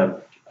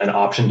an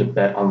option to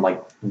bet on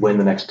like when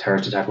the next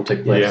terrorist attack will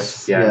take place?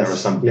 Yes. Yeah, there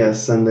was some.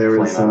 Yes, and there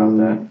was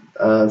some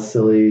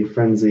silly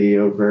frenzy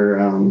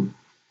over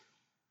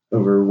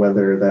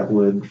whether that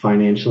would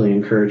financially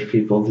encourage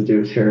people to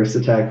do a terrorist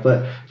attack,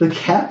 but the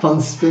cap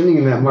on spending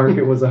in that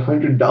market was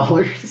 $100.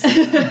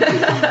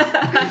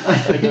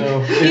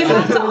 You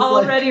have to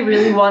already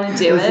really want to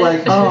do it. It's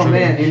like, oh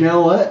man, you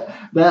know what?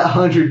 That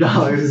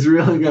 $100 is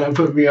really going to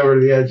put me over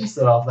the edge to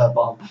set off that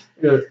bomb.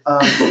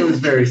 It was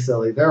very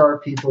silly. There are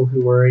people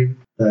who worry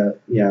that,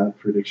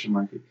 prediction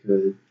market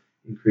could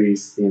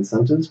increase the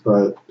incentives,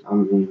 but I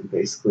mean,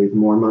 basically, the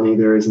more money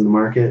there is in the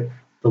market,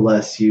 the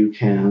less you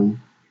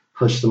can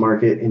push the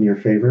market in your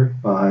favor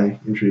by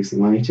introducing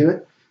money to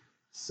it.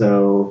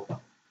 So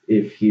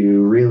if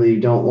you really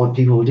don't want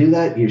people to do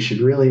that, you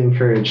should really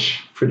encourage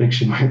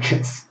prediction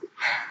markets.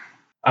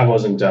 I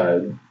wasn't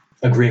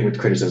agreeing with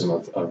criticism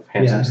of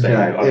Hansen's thing.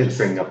 I was just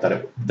bringing up that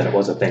it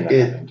was a thing that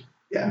happened.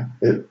 Yeah,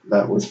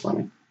 that was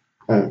funny.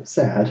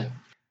 Sad.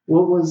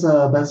 What was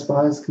Best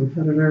Buy's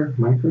competitor?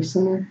 Micro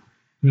Center?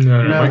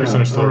 No, Micro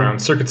Center's still around.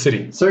 Circuit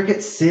City.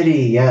 Circuit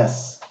City,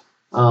 yes.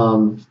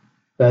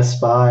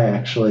 Best Buy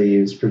actually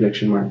used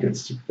prediction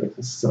markets to predict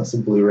the success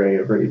of Blu-ray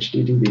over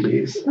HD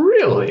DVDs.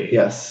 Really?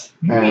 Yes.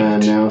 Neat.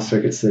 And now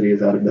Circuit City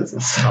is out of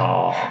business.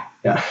 Oh.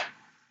 Yeah.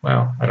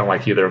 Well, I don't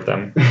like either of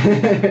them.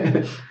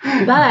 But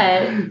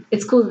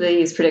it's cool that they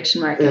use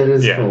prediction markets. It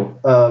is cool.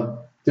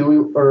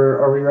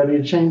 Are we ready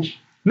to change?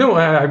 No,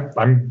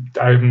 I'm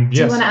Do yes.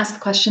 you want to ask the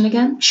question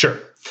again? Sure.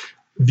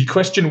 The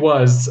question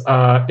was,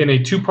 in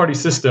a two-party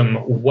system,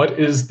 what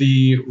is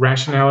the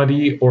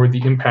rationality or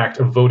the impact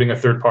of voting a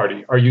third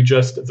party? Are you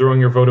just throwing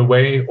your vote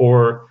away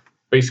or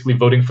basically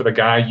voting for the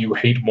guy you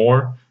hate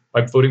more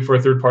by voting for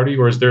a third party,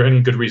 or is there any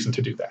good reason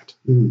to do that?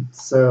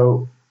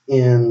 So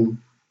in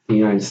the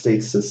United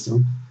States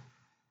system,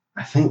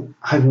 I think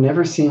I've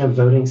never seen a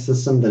voting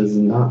system that is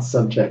not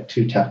subject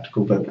to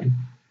tactical voting.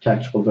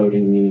 Tactical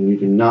voting meaning you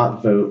do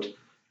not vote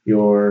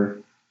your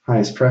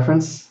highest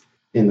preference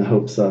in the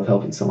hopes of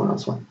helping someone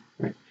else win.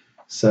 Right?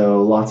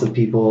 So lots of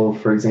people,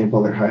 for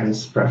example, their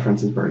highest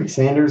preference is Bernie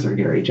Sanders or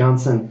Gary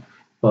Johnson,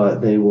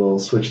 but they will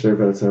switch their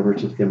votes over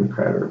to the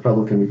Democrat or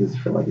Republican because they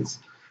feel like it's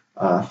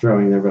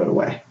throwing their vote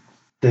away.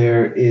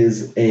 There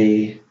is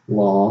a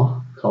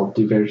law called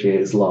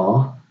Duverger's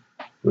Law,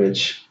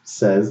 which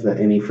says that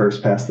any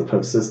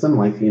first-past-the-post system,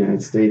 like the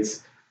United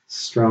States,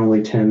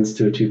 strongly tends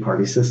to a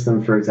two-party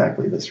system for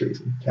exactly this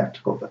reason,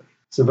 tactical voting.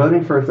 So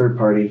voting for a third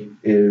party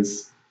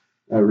is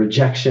a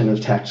rejection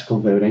of tactical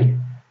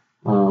voting.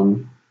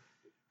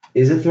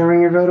 Is it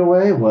throwing your vote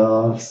away?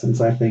 Well,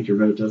 since I think your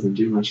vote doesn't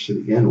do much to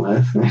begin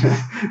with,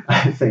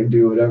 I think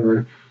do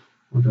whatever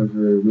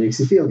makes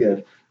you feel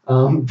good.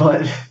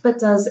 But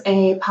does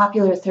a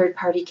popular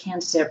third-party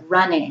candidate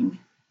running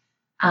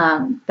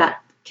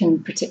that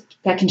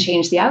can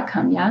change the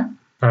outcome? Yeah.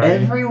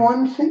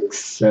 Everyone thinks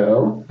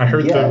so. I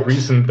heard the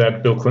reason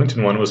that Bill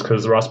Clinton won was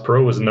because Ross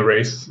Perot was in the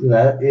race.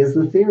 That is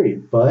the theory.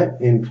 But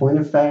in point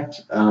of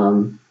fact,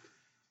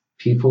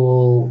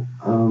 people,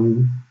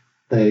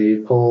 they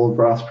polled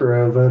Ross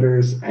Perot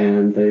voters,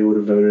 and they would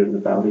have voted in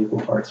about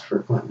equal parts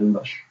for Clinton and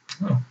Bush.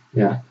 Oh.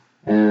 Yeah.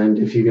 And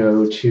if you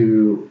go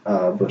to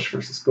Bush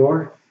versus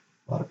Gore,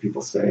 a lot of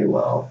people say,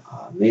 well,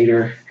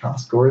 Nader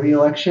cost Gore the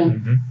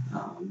election.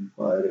 Mm-hmm.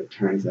 But it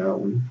turns out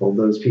when you polled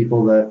those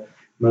people that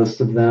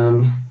most of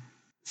them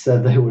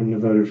said they wouldn't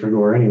have voted for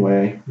Gore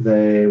anyway,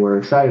 they were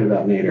excited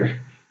about Nader.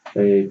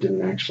 They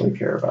didn't actually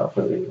care about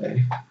voting.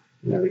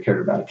 They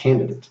cared about a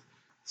candidate.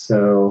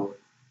 So,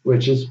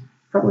 which is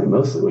probably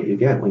mostly what you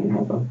get when you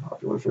have a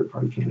popular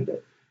third-party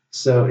candidate.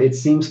 So it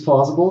seems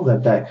plausible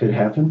that could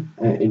happen.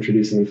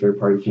 Introducing a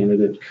third-party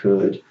candidate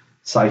could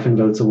siphon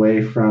votes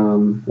away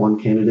from one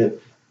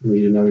candidate and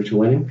lead another to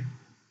winning.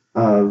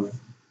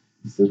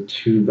 The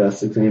two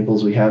best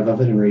examples we have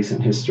of it in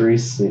recent history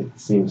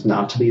seems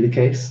not to be the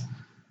case.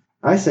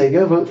 I say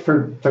go vote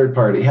for third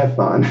party. Have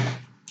fun.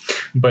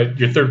 But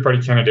your third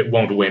party candidate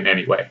won't win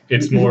anyway.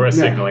 It's more a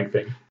signaling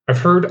thing. I've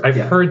heard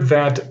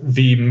that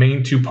the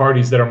main two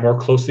parties that are more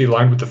closely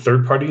aligned with the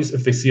third parties,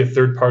 if they see a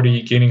third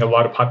party gaining a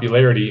lot of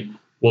popularity,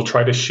 will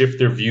try to shift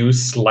their views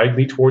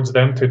slightly towards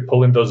them to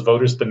pull in those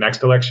voters the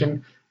next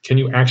election. Can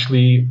you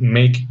actually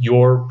make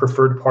your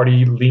preferred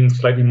party lean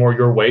slightly more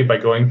your way by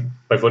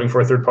voting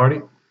for a third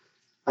party?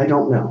 I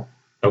don't know.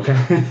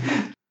 Okay.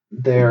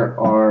 There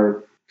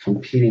are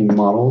competing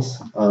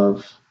models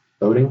of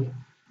voting.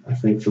 I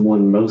think the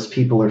one most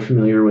people are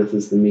familiar with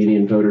is the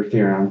median voter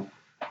theorem,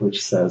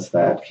 which says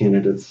that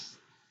candidates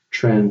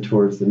trend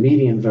towards the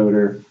median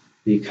voter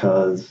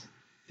because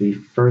the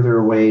further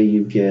away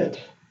you get.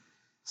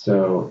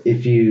 So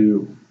if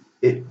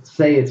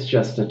say it's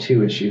just a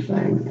two-issue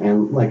thing,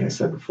 and like I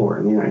said before,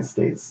 in the United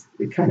States,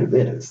 it kind of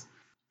is.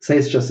 Say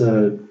it's just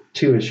a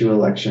two-issue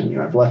election, you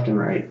have left and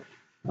right,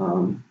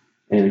 and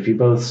if you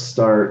both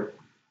start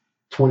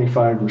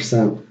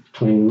 25%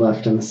 between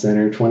left and the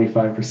center,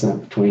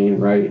 25% between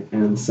right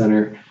and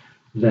center,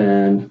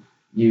 then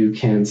you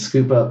can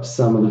scoop up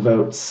some of the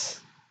votes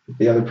that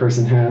the other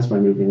person has by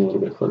moving a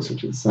little bit closer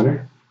to the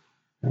center.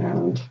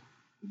 And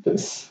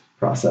this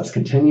process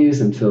continues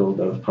until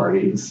both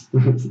parties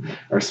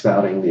are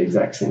spouting the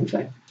exact same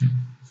thing.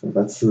 So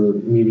that's the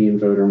median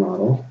voter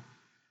model.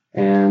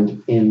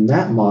 And in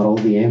that model,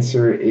 the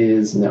answer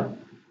is no.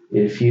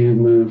 If you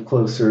move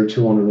closer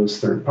to one of those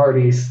third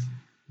parties,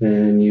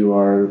 then you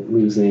are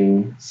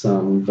losing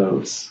some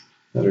votes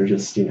that are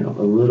just, a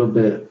little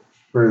bit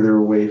further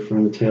away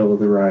from the tail of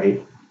the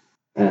right,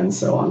 and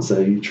so on.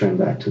 So you trend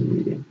back to the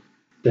median.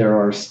 There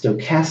are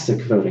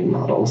stochastic voting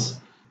models.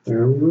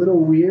 They're a little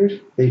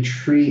weird. They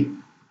treat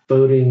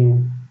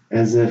voting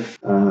as if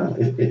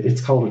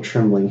it's called a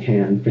trembling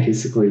hand.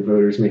 Basically,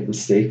 voters make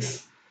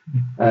mistakes.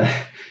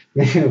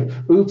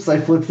 Oops, I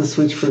flipped the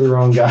switch for the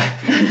wrong guy.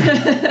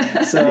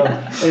 So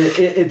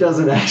it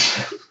doesn't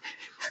actually.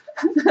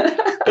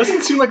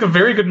 Doesn't seem like a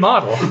very good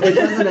model. It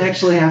doesn't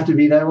actually have to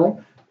be that way.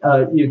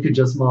 You could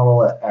just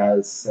model it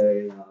as,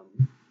 say,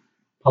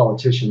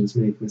 politicians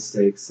make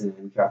mistakes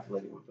in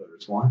calculating what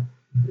voters want.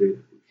 It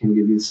can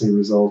give you the same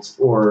results,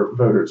 or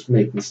voters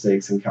make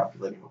mistakes in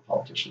calculating what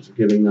politicians are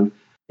giving them.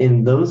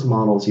 In those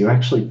models, you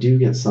actually do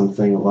get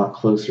something a lot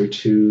closer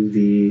to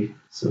the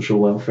social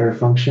welfare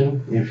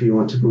function, if you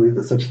want to believe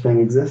that such a thing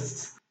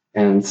exists.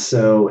 And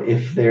so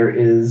if there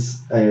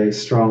is a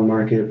strong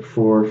market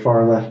for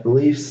far-left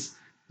beliefs,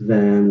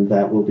 then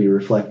that will be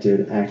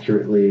reflected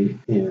accurately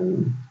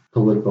in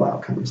political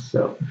outcomes.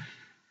 So,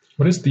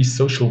 what is the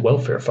social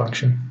welfare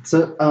function?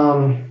 So,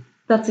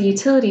 that's a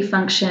utility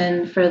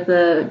function for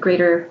the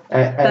greater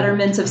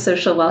betterment of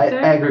social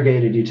welfare.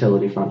 Aggregated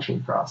utility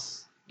function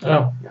across.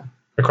 Oh, yeah.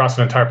 Across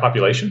an entire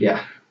population?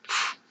 Yeah.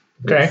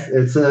 Okay.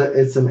 It's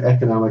an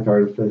economic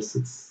artifice.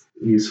 It's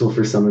useful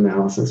for some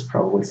analysis.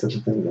 Probably such a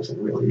thing doesn't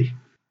really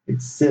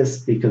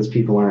exist because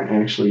people aren't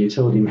actually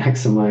utility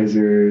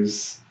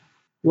maximizers.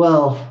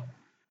 Well,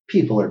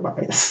 people are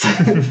biased.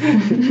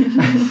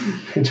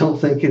 I don't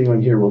think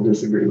anyone here will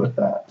disagree with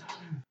that.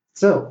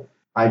 So,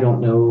 I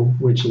don't know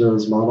which of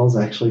those models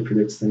actually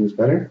predicts things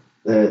better.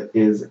 That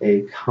is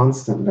a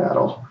constant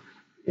battle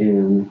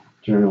in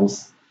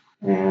journals,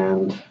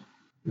 and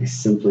I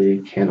simply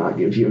cannot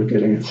give you a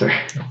good answer.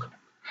 Okay.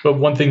 But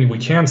one thing we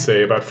can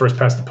say about first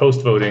past the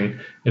post voting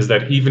is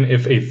that even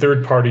if a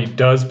third party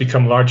does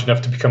become large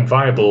enough to become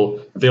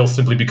viable, they'll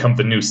simply become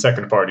the new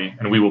second party,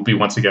 and we will be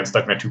once again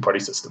stuck in a two-party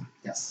system.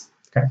 Yes.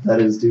 Okay. That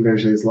is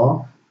Duverger's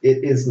law.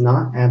 It is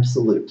not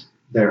absolute.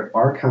 There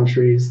are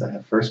countries that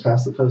have first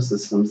past the post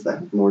systems that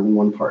have more than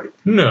one party.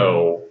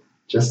 No.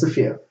 Just a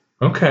few.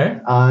 Okay.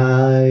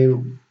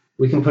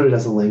 We can put it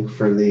as a link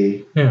for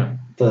the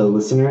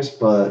listeners,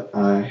 but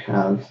I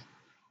have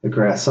a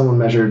graph. Someone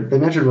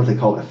measured what they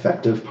call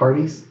effective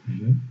parties.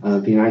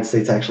 Mm-hmm. The United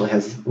States actually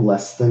has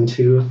less than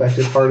 2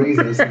 effective parties.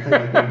 It was something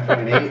like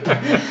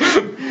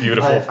 1.8.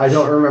 Beautiful. I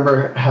don't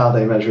remember how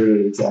they measured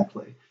it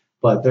exactly,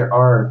 but there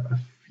are a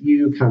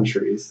few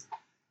countries,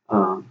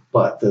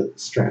 but the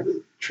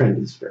trend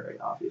is very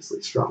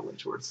obviously strongly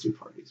towards 2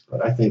 parties.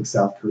 But I think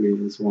South Korea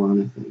is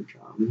one. I think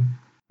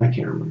I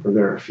can't remember.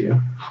 There are a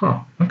few.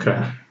 Huh.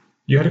 Okay.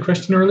 You had a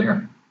question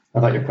earlier? I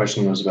thought your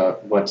question was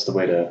about what's the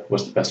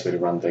best way to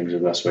run things or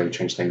the best way to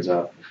change things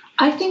up.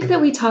 I think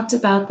that we talked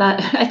about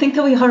that. I think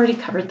that we already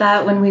covered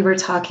that when we were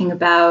talking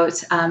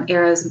about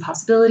Arrow's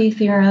impossibility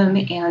theorem,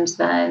 and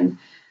then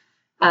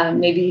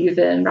maybe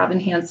even Robin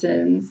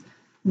Hanson's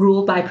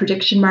rule by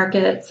prediction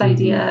markets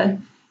idea,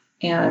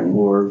 and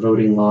or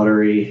voting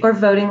lottery.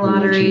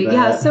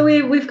 Yeah, so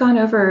we've gone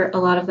over a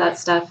lot of that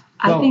stuff.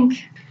 Well, I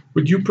think.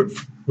 Would you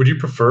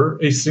prefer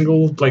a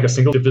single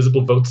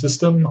divisible vote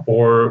system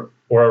or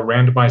a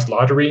randomized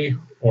lottery,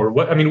 or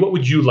what? I mean, what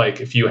would you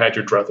like if you had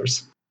your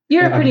druthers?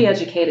 You're a pretty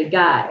educated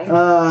guy.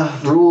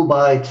 Rule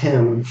by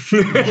Tim.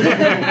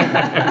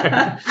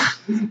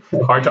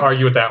 Hard to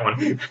argue with that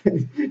one.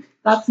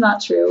 That's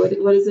not true.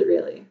 What is it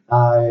really?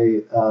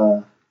 We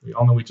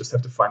all know we just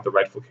have to find the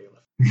rightful caliph.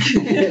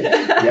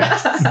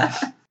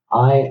 Yes.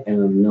 I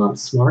am not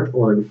smart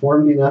or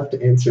informed enough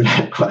to answer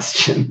that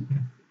question.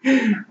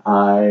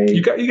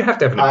 You have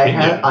to have an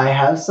opinion. I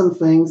have some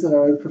things that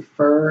I would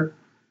prefer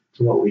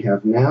to what we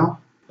have now,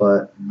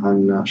 but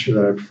I'm not sure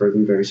that I prefer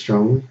them very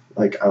strongly.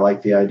 Like, I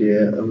like the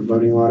idea of a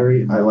voting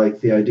lottery. I like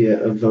the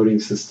idea of voting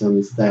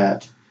systems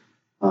that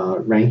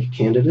rank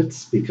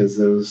candidates, because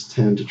those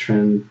tend to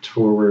trend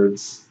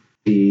towards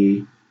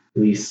the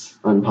least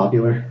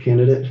unpopular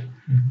candidate.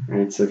 Mm-hmm.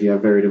 Right? So if you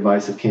have very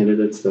divisive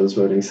candidates, those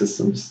voting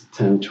systems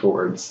tend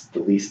towards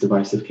the least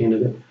divisive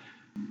candidate.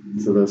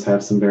 So those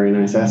have some very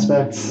nice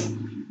aspects.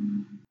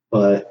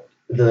 But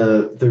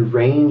the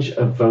range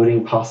of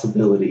voting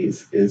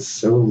possibilities is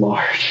so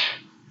large.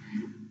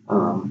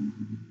 I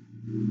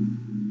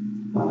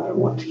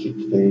want to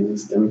keep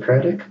things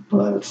democratic,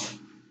 but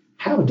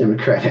how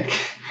democratic?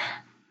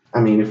 I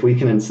mean, if we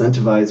can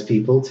incentivize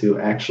people to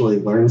actually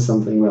learn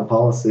something about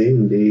policy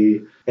and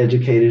be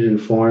educated,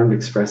 informed,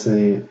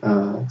 expressing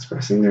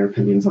their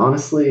opinions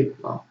honestly,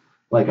 well,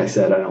 like I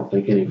said, I don't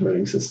think any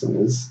voting system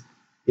is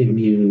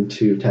immune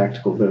to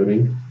tactical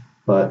voting,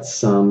 but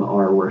some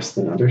are worse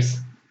than others.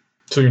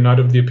 So you're not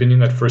of the opinion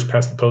that first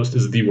past the post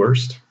is the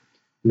worst?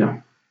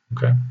 No.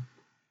 Okay.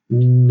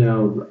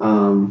 No.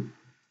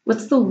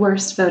 What's the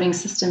worst voting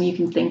system you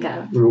can think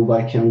of? Rule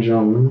by Kim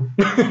Jong-un.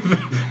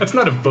 That's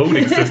not a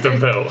voting system,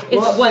 though.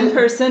 It's one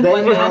person,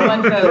 one man,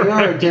 one vote. They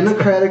are a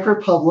democratic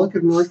republic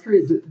of North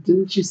Korea.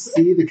 Didn't you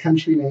see the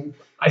country name?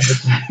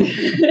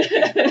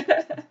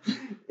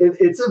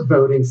 It's a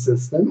voting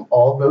system.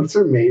 All votes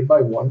are made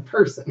by one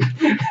person.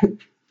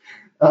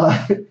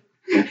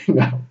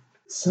 No.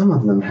 Some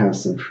of them have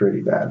some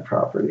pretty bad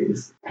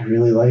properties. I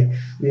really like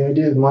the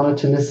idea of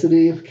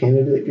monotonicity. If a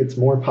candidate gets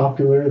more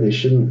popular, they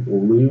shouldn't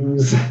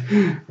lose.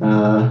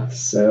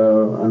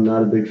 So I'm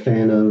not a big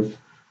fan of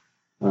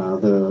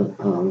the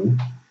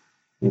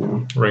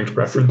Ranked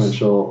preference.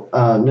 sequential.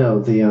 No,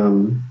 the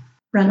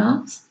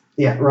Runoffs?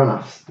 yeah,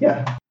 runoffs.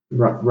 Yeah,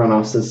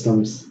 runoff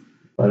systems.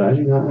 But I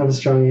do not have a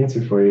strong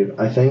answer for you.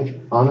 I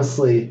think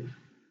honestly,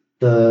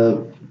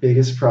 the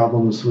biggest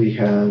problems we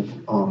have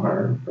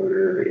are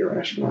voter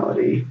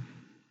irrationality,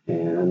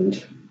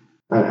 and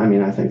I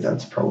mean I think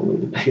that's probably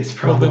the biggest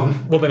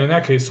problem. Well, then in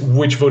that case,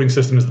 which voting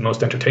system is the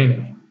most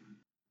entertaining?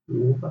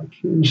 Rule by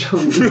Kim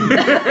Jong-un.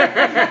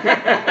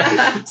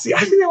 See, I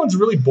think that one's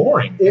really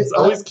boring. It's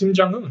always Kim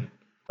Jong-un.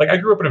 Like, I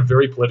grew up in a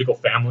very political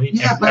family,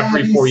 Yeah, and but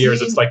every have 4 you years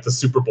seen- it's like the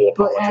Super Bowl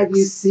But have you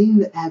politics. seen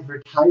the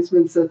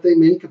advertisements that they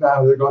make about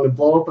how they're going to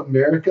blow up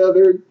America?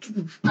 They're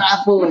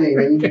baffling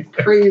and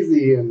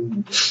crazy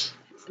and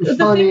The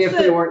funny things if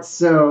they that- weren't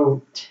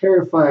so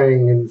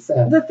terrifying and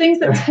sad. The things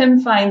that Tim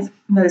finds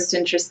most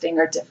interesting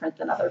are different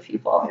than other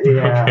people.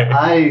 Yeah,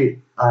 Okay.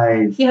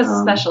 I He has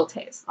special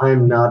taste.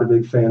 I'm not a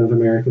big fan of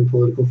American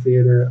political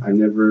theater. I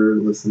never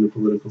listen to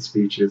political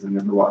speeches. I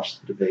never watch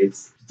the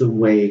debates. The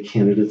way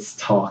candidates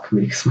talk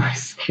makes my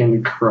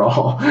skin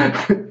crawl.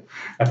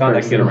 I found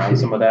I can get around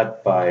some of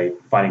that by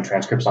finding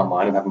transcripts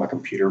online and having my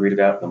computer read it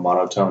out in the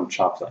monotone,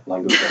 chopped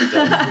language.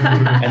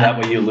 And that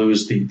way you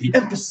lose the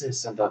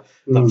emphasis and the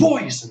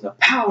voice and the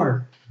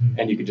power.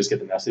 And you can just get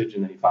the message,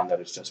 and then you find that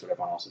it's just what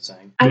everyone else is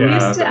saying. I Yeah, used to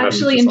the message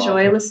actually is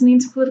enjoy awful. listening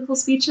to political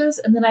speeches,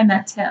 and then I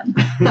met Tim.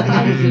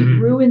 And he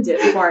ruined it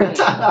for me.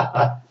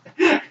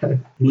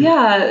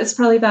 Yeah, it's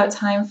probably about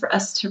time for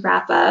us to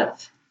wrap up.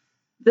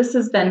 This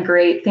has been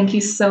great. Thank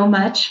you so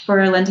much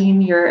for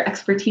lending your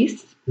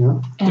expertise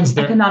Yeah. and Is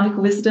there- economic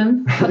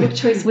wisdom, public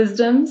choice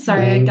wisdom.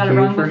 Sorry, I got it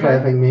wrong Thank you for before.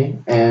 having me.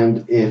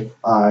 And if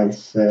I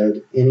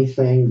said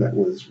anything that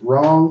was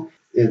wrong,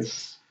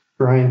 it's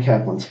Brian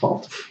Kaplan's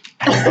fault.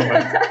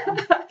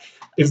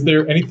 Is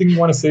there anything you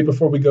want to say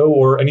before we go,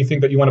 or anything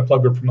that you want to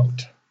plug or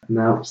promote?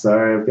 No,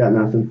 sorry, I've got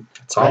nothing.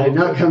 It's all I did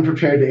not come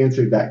prepared to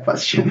answer that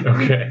question.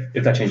 Okay.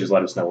 If that changes,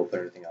 let us know. We'll put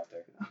anything out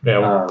there. Yeah,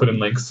 we'll put in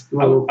links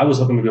I was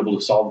hoping to be able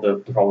to solve the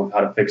problem of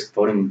how to fix the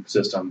voting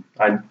system.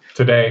 today.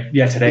 Today,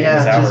 yeah,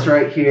 this hour. just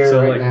right here,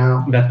 So, right like,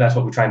 now. That's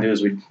what we try and do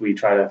is we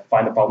try to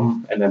find the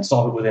problem and then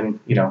solve it within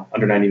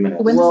under 90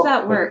 minutes. When Well, does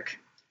that work?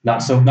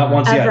 Not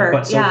once Ever, yet,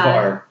 but so yeah.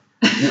 far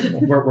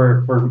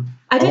we're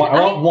I I want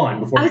didn't, one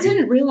before I we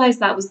didn't realize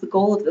that was the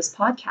goal of this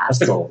podcast. That's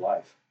the goal of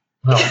life.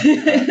 Wow.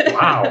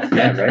 Wow.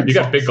 Yeah, right. You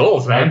got big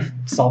goals, man.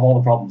 Solve all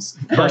the problems.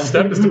 First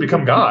step is to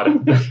become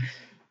God.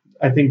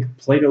 I think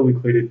Plato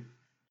equated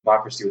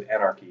democracy with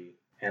anarchy,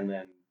 and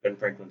then Ben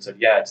Franklin said,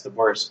 "Yeah, it's the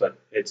worst, but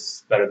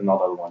it's better than all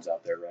the other ones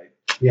out there, right?"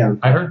 Yeah,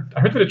 I heard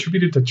that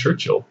attributed to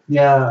Churchill.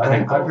 yeah, I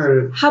think I've both.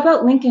 heard How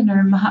about Lincoln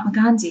or Mahatma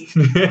Gandhi?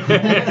 it.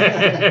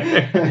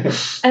 That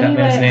man's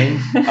Anyway. name,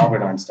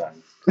 Albert Einstein.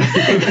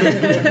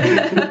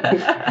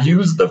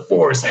 Use the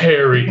Force,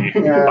 Harry,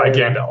 Yeah. by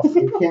Gandalf.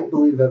 You can't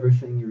believe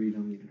everything you read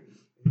on the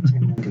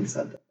internet. Lincoln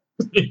said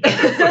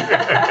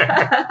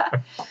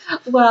that.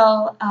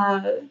 Well,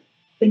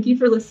 thank you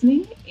for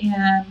listening,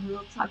 and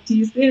we'll talk to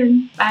you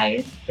soon.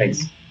 Bye.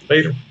 Thanks.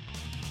 Later.